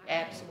kids,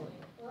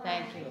 Absolutely. Well,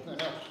 Thank you.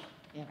 nothing else.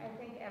 Yeah. I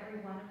think every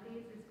one of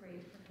these is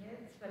great for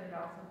kids, but it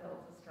also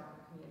builds a strong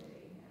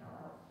community and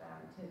allows them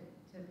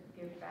to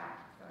give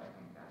back. So I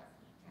think that's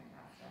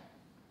fantastic.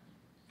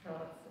 So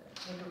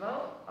let's take a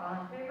vote. All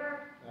in favor?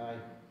 Aye.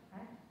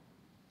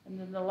 And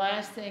then the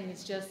last thing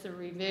is just the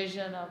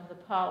revision of the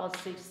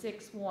policy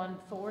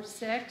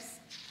 6146.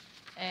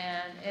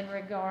 And in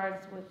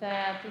regards with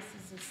that, this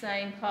is the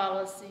same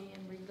policy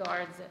in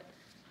regards that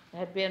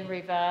had been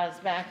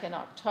revised back in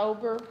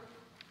October.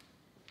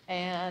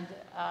 And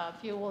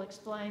if you will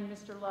explain,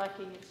 Mr.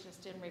 Lucky, it's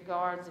just in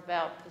regards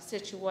about the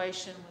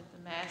situation with the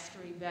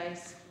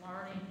mastery-based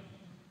learning.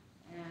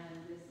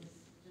 And this is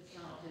just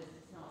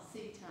it's not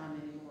seat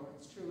time anymore,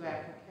 it's true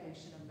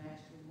application of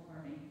mastery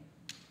learning.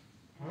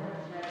 And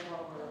that's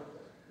what we're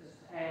just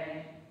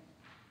adding.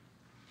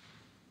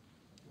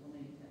 We'll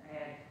need to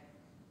add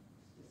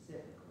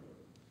specifically.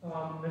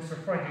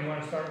 Mr. Frank, do you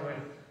want to start with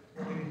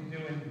what we need to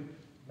do in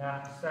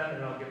math 7,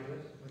 and I'll get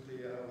this? With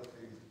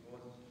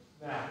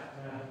the Math.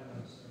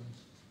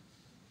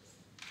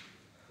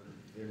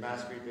 the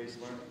mastery-based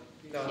learning?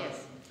 No,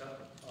 Yes.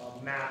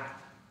 math.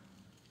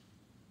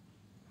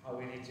 How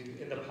we need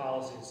to, in the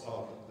policy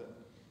itself.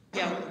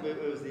 Yeah.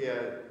 It was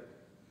the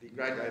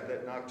grad,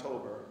 in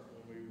October,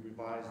 when we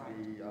revised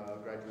the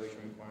graduation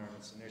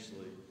requirements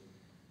initially.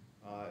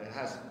 It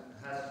has to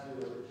do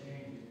with the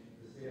change in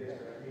the state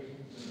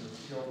expectations and the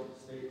field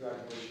state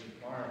graduation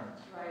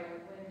requirements. Right, we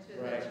went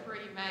to Right. the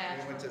three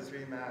math. We went to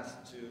 3 maths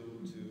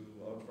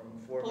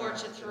from 4 4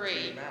 maths to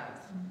 3.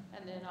 math.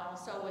 And then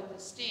also with the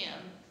STEM,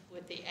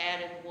 with the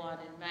added 1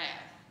 in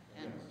math.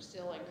 And Yes. we're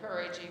still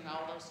encouraging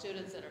all those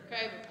students that are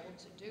capable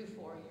to do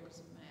 4 years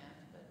of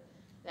math, but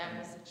that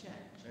was a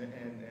change.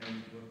 And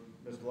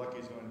what Mr. Lucky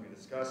is going to be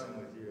discussing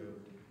with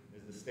you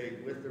is the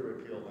state with the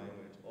repeal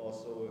language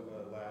also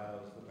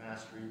allows the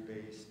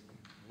mastery-based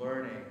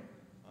learning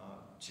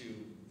to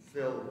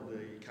fill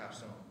the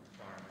capstone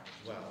requirement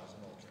as well as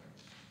an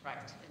alternative.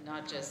 Right, and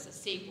not just the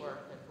seat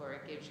work, but where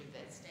it gives you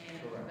that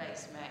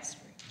standard-based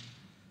mastery.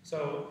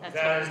 So That's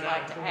that what is we'd not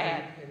like to included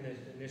add. in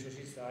the initial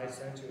sheets that I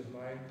sent you with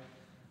mine.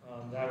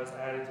 That was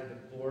added to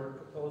the board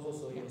proposal,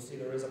 so you'll see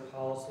there is a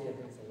policy, I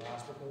think it's the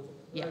last proposal.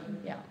 Yeah,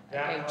 yeah. I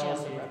That gave Jim the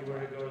policy, if you were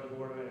to reference. go to the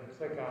board and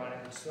click on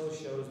it, it still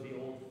shows the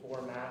old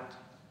format.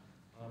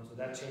 So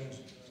that change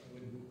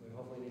would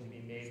hopefully need to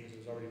be made because it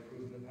was already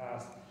approved in the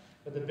past.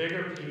 But the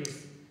bigger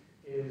piece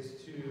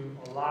is to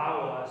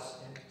allow us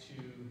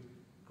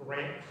to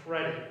grant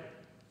credit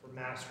for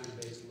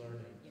mastery-based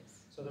learning.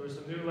 Yes. So there was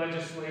some new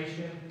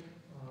legislation,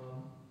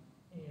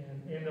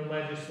 and in the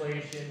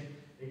legislation,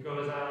 it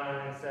goes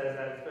on and says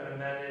that it's been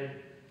amended,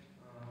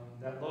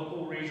 that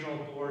local regional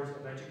boards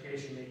of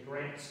education may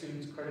grant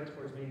students credit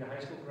towards meeting the high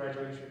school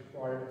graduation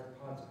requirements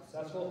upon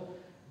successful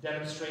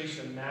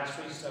demonstration of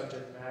mastery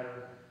subject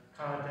matter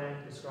content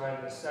described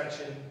in the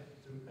section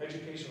through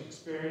educational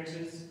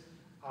experiences,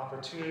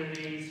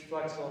 opportunities,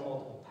 flexible and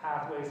multiple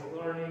pathways of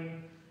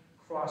learning,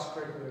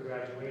 cross-curricular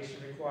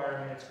graduation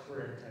requirements,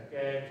 career and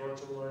tech ed,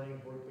 virtual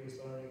learning,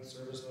 work-based learning,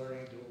 service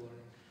learning, dual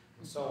learning,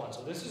 and so on.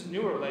 So this is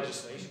newer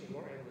legislation. We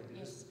weren't able to do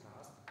this in the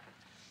past.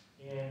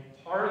 And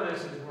part of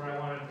this is where I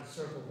wanted to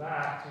circle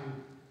back to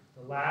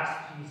the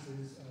last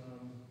pieces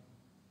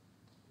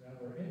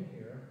that were in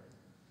here.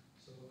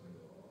 So if I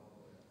go all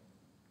the way up,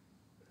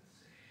 let's see.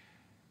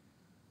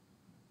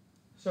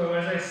 So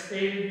as I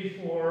stated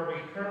before, we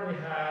currently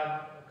have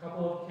a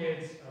couple of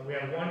kids. We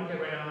have one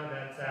kid right now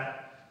that's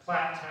at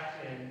Platt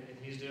Tech, and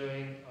he's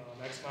doing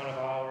X amount of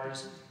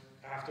hours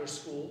after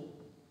school.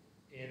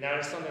 And that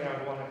is something I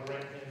would want to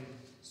grant him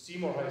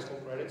Seymour High School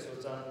credit, so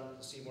it's on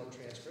the Seymour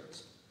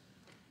transcripts.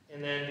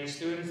 And then the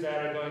students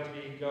that are going to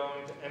be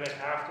going to Emmett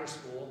after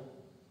school,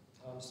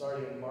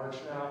 starting in March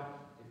now,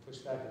 they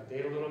pushed back the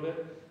date a little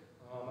bit.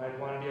 I'd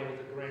want to be able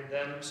to grant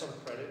them some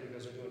credit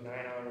because they're doing 9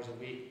 hours a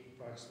week,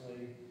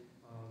 approximately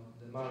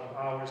the amount of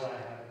hours I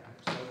have.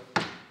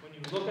 So when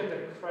you look at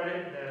the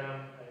credit that I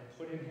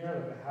put in here,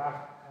 like a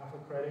half a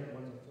credit and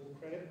one's a full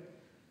credit,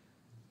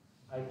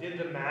 I did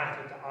the math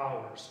with the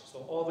hours.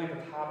 So all the way at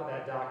the top of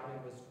that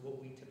document was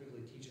what we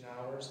typically teach in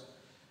hours.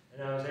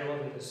 And I was able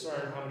to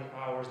discern how many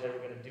hours they were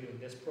going to do in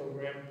this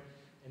program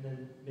and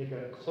then make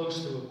a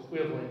close to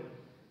equivalent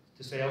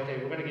to say, okay,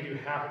 we're going to give you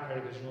half a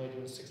credit because you're only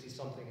doing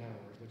 60-something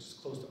hours, which is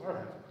close to our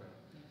half a credit,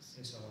 Yes.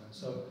 and so on.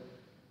 So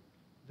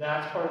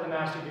that's part of the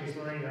mastery-based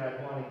learning that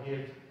I want to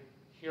give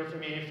here for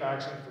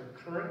manufacturing for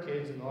current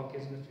kids and all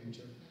kids in the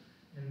future.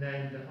 And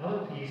then the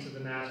other piece of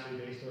the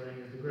mastery-based learning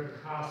is the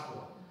Griffith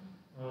Hospital.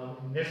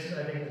 And this,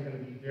 I think, is going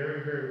to be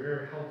very, very,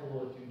 very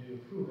helpful if you do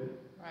approve it.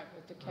 Right,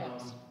 with the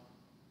caps.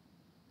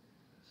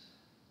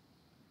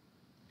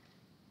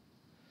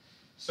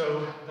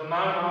 So the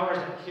amount of hours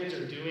that kids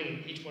are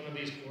doing in each one of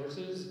these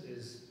courses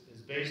is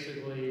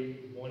basically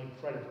 1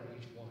 credit for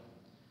each one.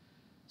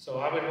 So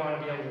I would want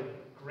to be able to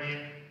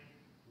grant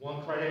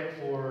 1 credit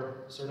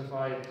for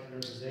certified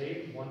nurse's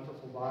aide, 1 for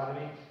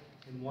phlebotomy,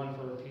 and 1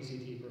 for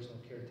PCT, personal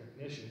care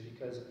technician,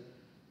 because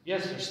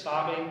yes, they're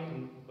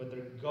stopping, but they're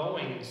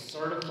going, and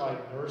certified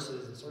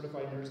nurses and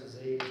certified nurses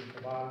aides and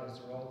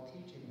phlebotomists are all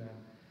teaching them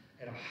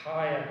at a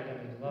high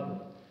academic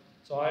level.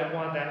 So I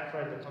want that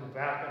credit to come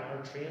back on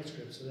our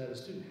transcript so that a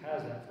student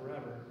has that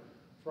forever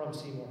from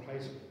Seymour High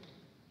School.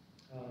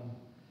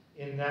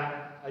 In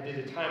that, I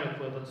did the time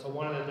equivalent, so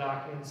one of the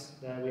documents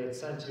that we had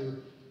sent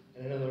to,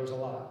 and I know there was a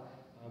lot,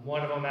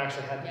 one of them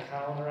actually had the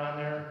calendar on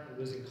there. It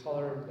was in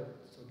color, but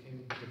so it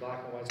came to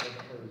black and white, so it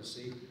was harder to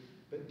see.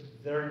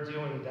 But they're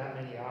doing that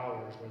many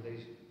hours where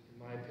they, in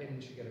my opinion,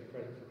 should get a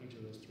credit for each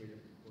of those 3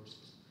 different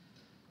courses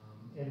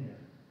in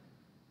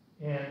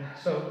there. And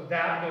so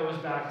that goes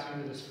back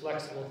to this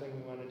flexible thing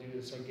we want to do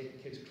to start getting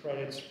kids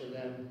credits for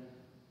them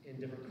in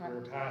different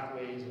career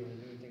pathways when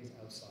they're doing things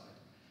outside.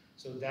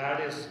 So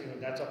that is,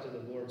 that's up to the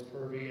board's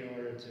purview in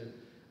order to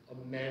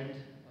amend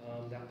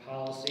that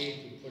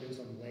policy, to put in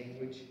some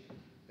language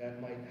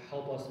that might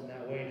help us in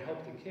that way and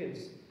help the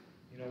kids.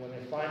 When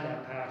they find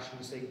that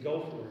passion, say,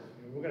 go for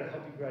it. We're going to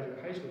help you graduate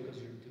high school because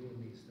you're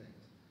doing these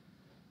things.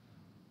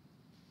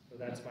 So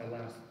that's my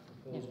last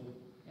proposal,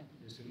 Yeah.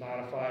 is to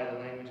modify the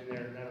language in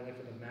there, not only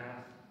for the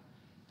math,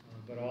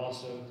 but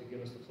also to give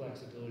us the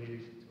flexibility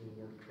to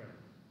award credit.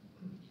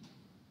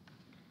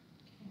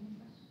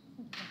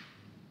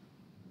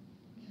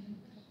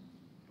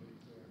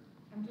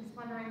 I'm just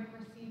wondering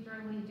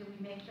procedurally, do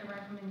we make the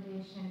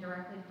recommendation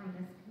directly from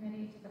this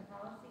committee to the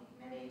policy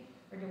committee?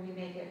 Or do we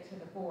make it to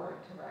the board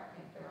to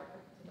recommend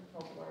directly to the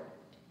full board?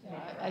 to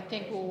make the I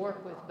think we'll recommendation work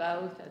to the with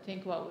policy? both. I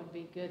think what would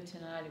be good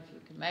tonight, if you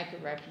can make a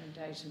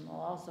recommendation, we'll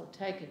also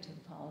take it to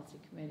the policy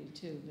committee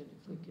too, but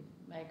if we could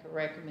make a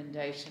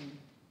recommendation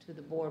to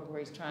the board where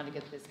he's trying to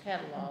get this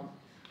catalog,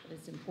 but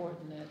it's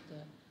important that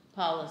the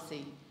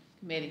policy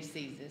committee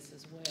sees this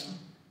as well.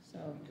 So,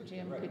 Because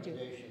Jim, the could you?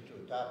 recommendation to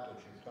adopt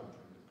it should come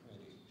from the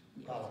committee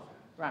Yes. policy.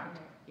 Right,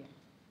 yeah.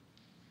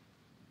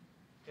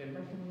 And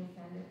But can we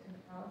send it to the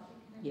policy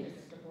committee? Yes.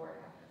 Or does the board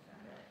have to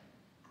send it?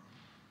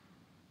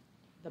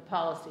 The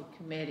policy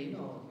committee.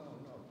 No.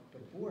 The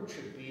board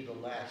should be the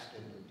last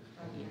in the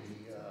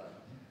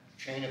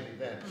chain of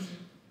events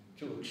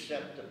to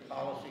accept the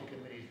policy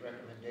committee's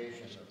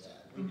recommendation of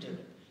that. We could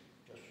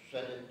just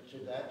send it to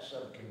that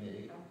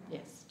subcommittee. Okay.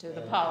 Yes, to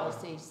the And,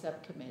 policy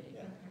subcommittee.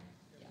 Yeah.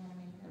 Okay. Wanna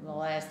make that And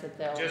we'll ask that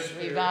they'll just for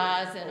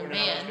revise and your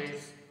amend.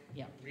 analysis,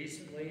 Yeah.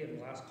 recently, in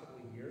the last couple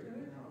of years,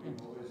 We've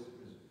always,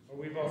 or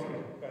we've also,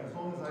 as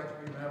long as I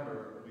can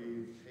remember,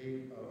 we've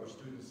paid, our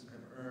students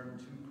have earned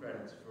 2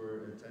 credits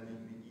for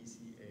attending the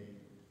ECA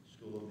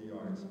School of the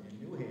Arts in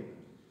New Haven.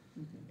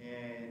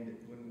 And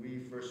when we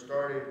first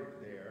started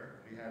there,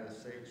 we had a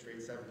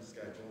straight 7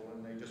 schedule,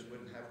 and they just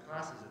wouldn't have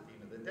classes at the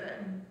end of the day.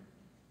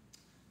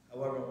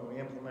 However, when we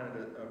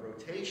implemented a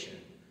rotation,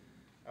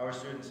 our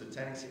students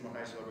attending Seymour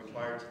High School are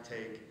required to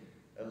take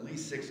at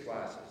least 6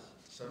 classes.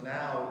 So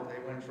now they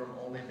went from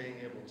only being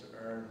able to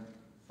earn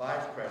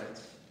 5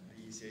 credits,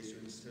 the ECA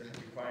students, to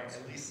requiring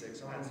at least 6,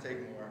 sometimes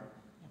take more.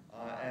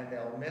 And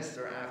they'll miss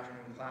their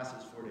afternoon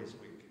classes 4 days a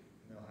week,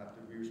 and they'll have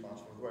to be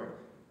responsible for work.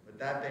 But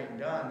that being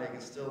done, they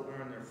can still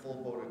earn their full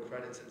boat of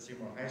credits at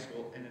Seymour High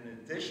School, and then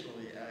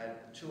additionally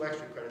add 2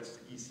 extra credits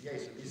to ECA.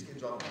 So these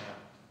kids often have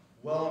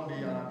well and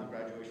beyond the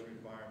graduation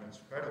requirements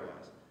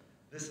credit-wise.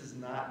 This is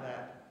not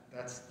that,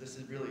 this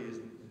is really is,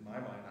 in my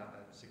mind, not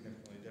that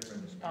significantly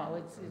different.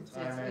 Oh, From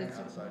time and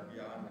outside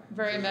beyond.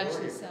 very much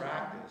the There's same. already a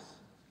practice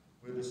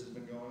where this has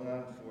been going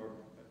on for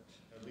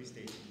at least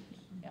 18 years.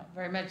 Yeah,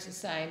 very much the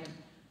same. And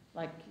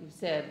like you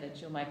said,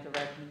 that you'll make the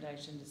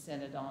recommendation to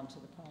send it on to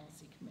the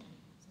policy committee.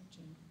 So,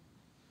 Jim?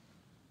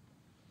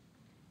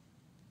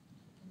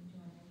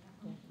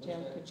 Yeah,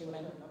 Jim, could you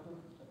make it?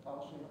 The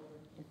policy number?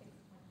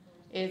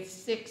 It's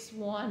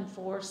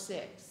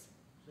 6146.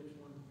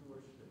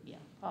 6146. Yeah,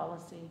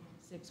 policy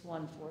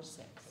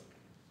 6146.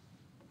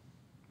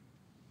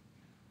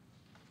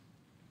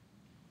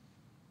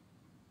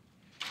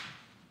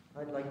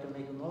 I'd like to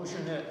make a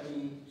motion that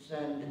we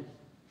send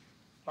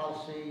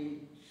policy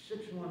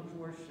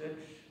 6146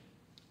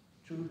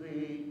 to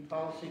the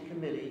policy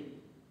committee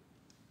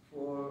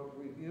for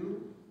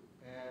review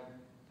and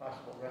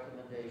possible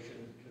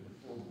recommendation to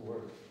the full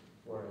board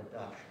for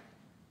adoption.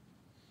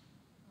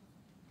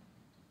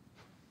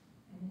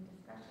 Any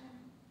discussion?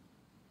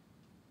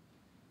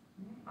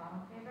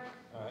 All in favor?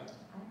 All right?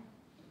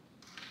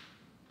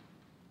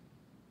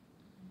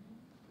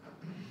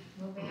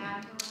 Moving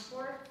on to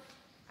reports.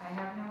 I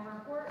have no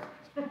report,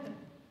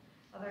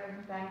 other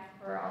than thanks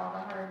for all the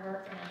hard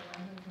work and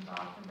everyone who's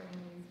involved in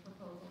bringing these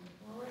proposals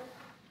forward.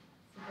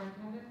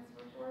 Superintendent's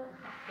report.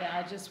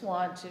 Yeah, I just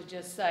want to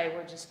just say,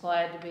 we're just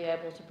glad to be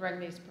able to bring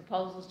these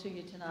proposals to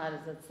you tonight.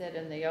 As I said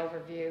in the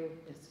overview,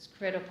 this is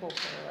critical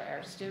for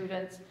our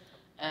students,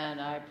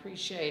 and I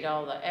appreciate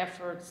all the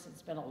efforts.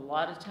 It's been a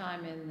lot of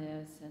time in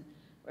this, and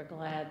we're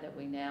glad that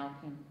we now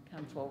can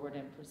come forward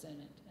and present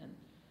it. And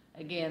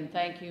again,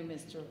 thank you,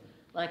 Mr.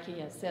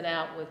 Lucky. I set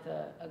out with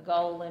a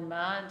goal in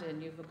mind,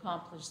 and you've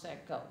accomplished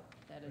that goal,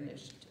 that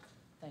initiative.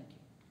 Thank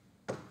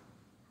you.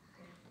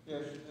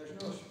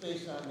 There's no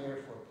space on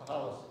there for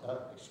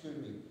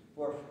policy,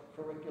 for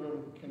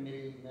curriculum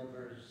committee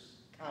members'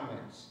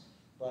 comments,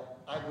 but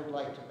I would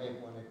like to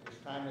make one at this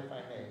time, if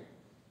I may.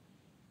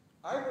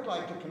 I would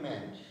like to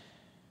commend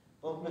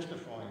both Mr.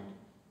 Freund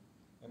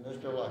and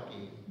Mr.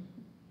 Lucky,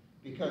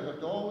 because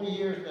of all the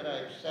years that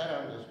I've sat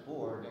on this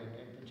board, and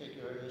in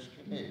particular this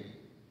committee,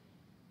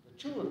 the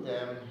two of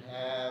them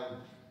have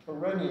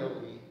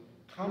perennially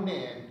come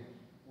in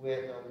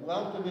with a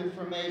wealth of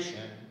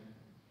information,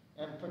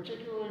 and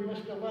particularly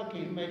Mr.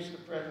 Lucky, who makes the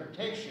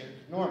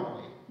presentations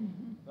normally,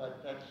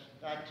 but that's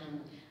not to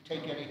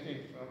take anything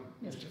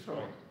from Mr.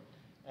 Freund.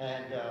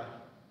 And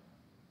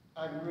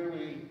I'm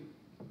really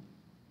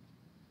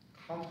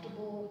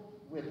comfortable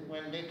with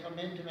when they come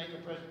in to make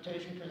a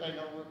presentation, because I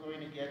know we're going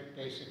to get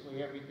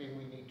basically everything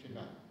we need to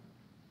know.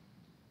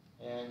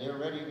 And they're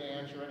ready to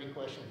answer any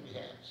questions we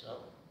have. So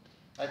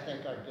I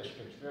think our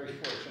district's very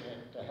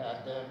fortunate to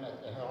have them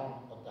at the helm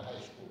of the high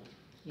school.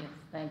 Yes,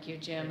 thank you,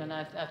 Jim, and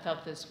I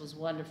thought this was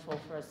wonderful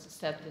for us to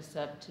set this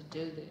up to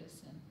do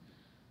this, and,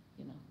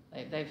 you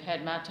know, they've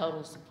had my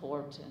total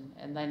support,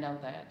 and they know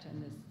that,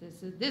 and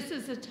this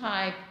is a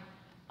type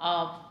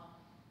of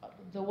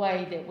the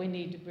way that we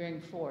need to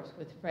bring forth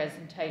with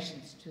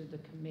presentations to the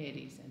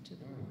committees and to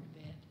the Board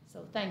of Ed.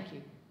 So thank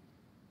you.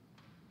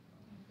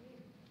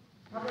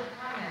 Public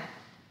comment?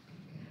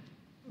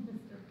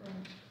 Mr.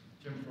 French.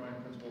 Jim Freund,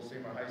 Principal,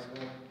 Seymour High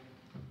School.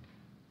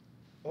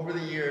 Over the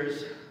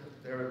years,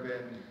 there have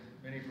been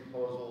many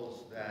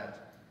proposals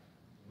that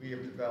we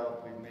have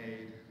developed, we've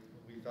made,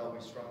 we felt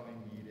we strongly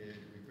needed,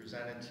 we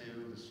presented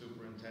to the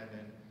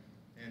superintendent,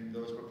 and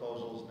those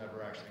proposals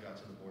never actually got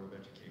to the Board of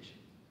Education.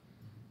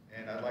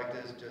 And I'd like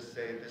to just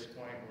say at this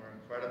point, we're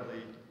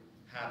incredibly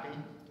happy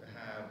to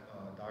have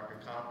Dr.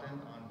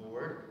 Compton on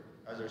board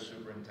as our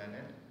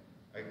superintendent.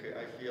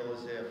 I feel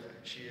as if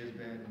she has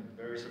been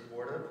very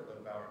supportive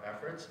of our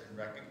efforts and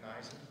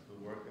recognizes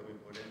the work that we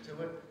put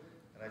into it.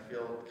 And I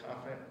feel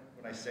confident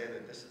when I say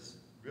that this is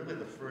really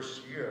the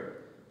first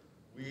year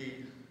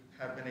we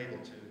have been able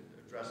to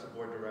address the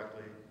board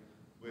directly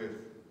with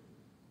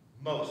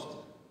most,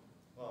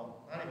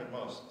 well, not even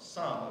most,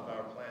 some of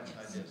our plans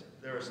and ideas.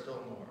 There are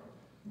still more,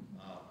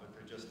 but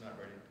they're just not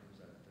ready to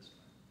present at this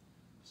time.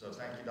 So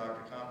thank you,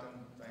 Dr. Compton.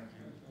 Thank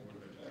you, Board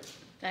of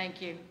Education.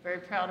 Thank you. Very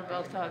proud of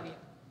both of you.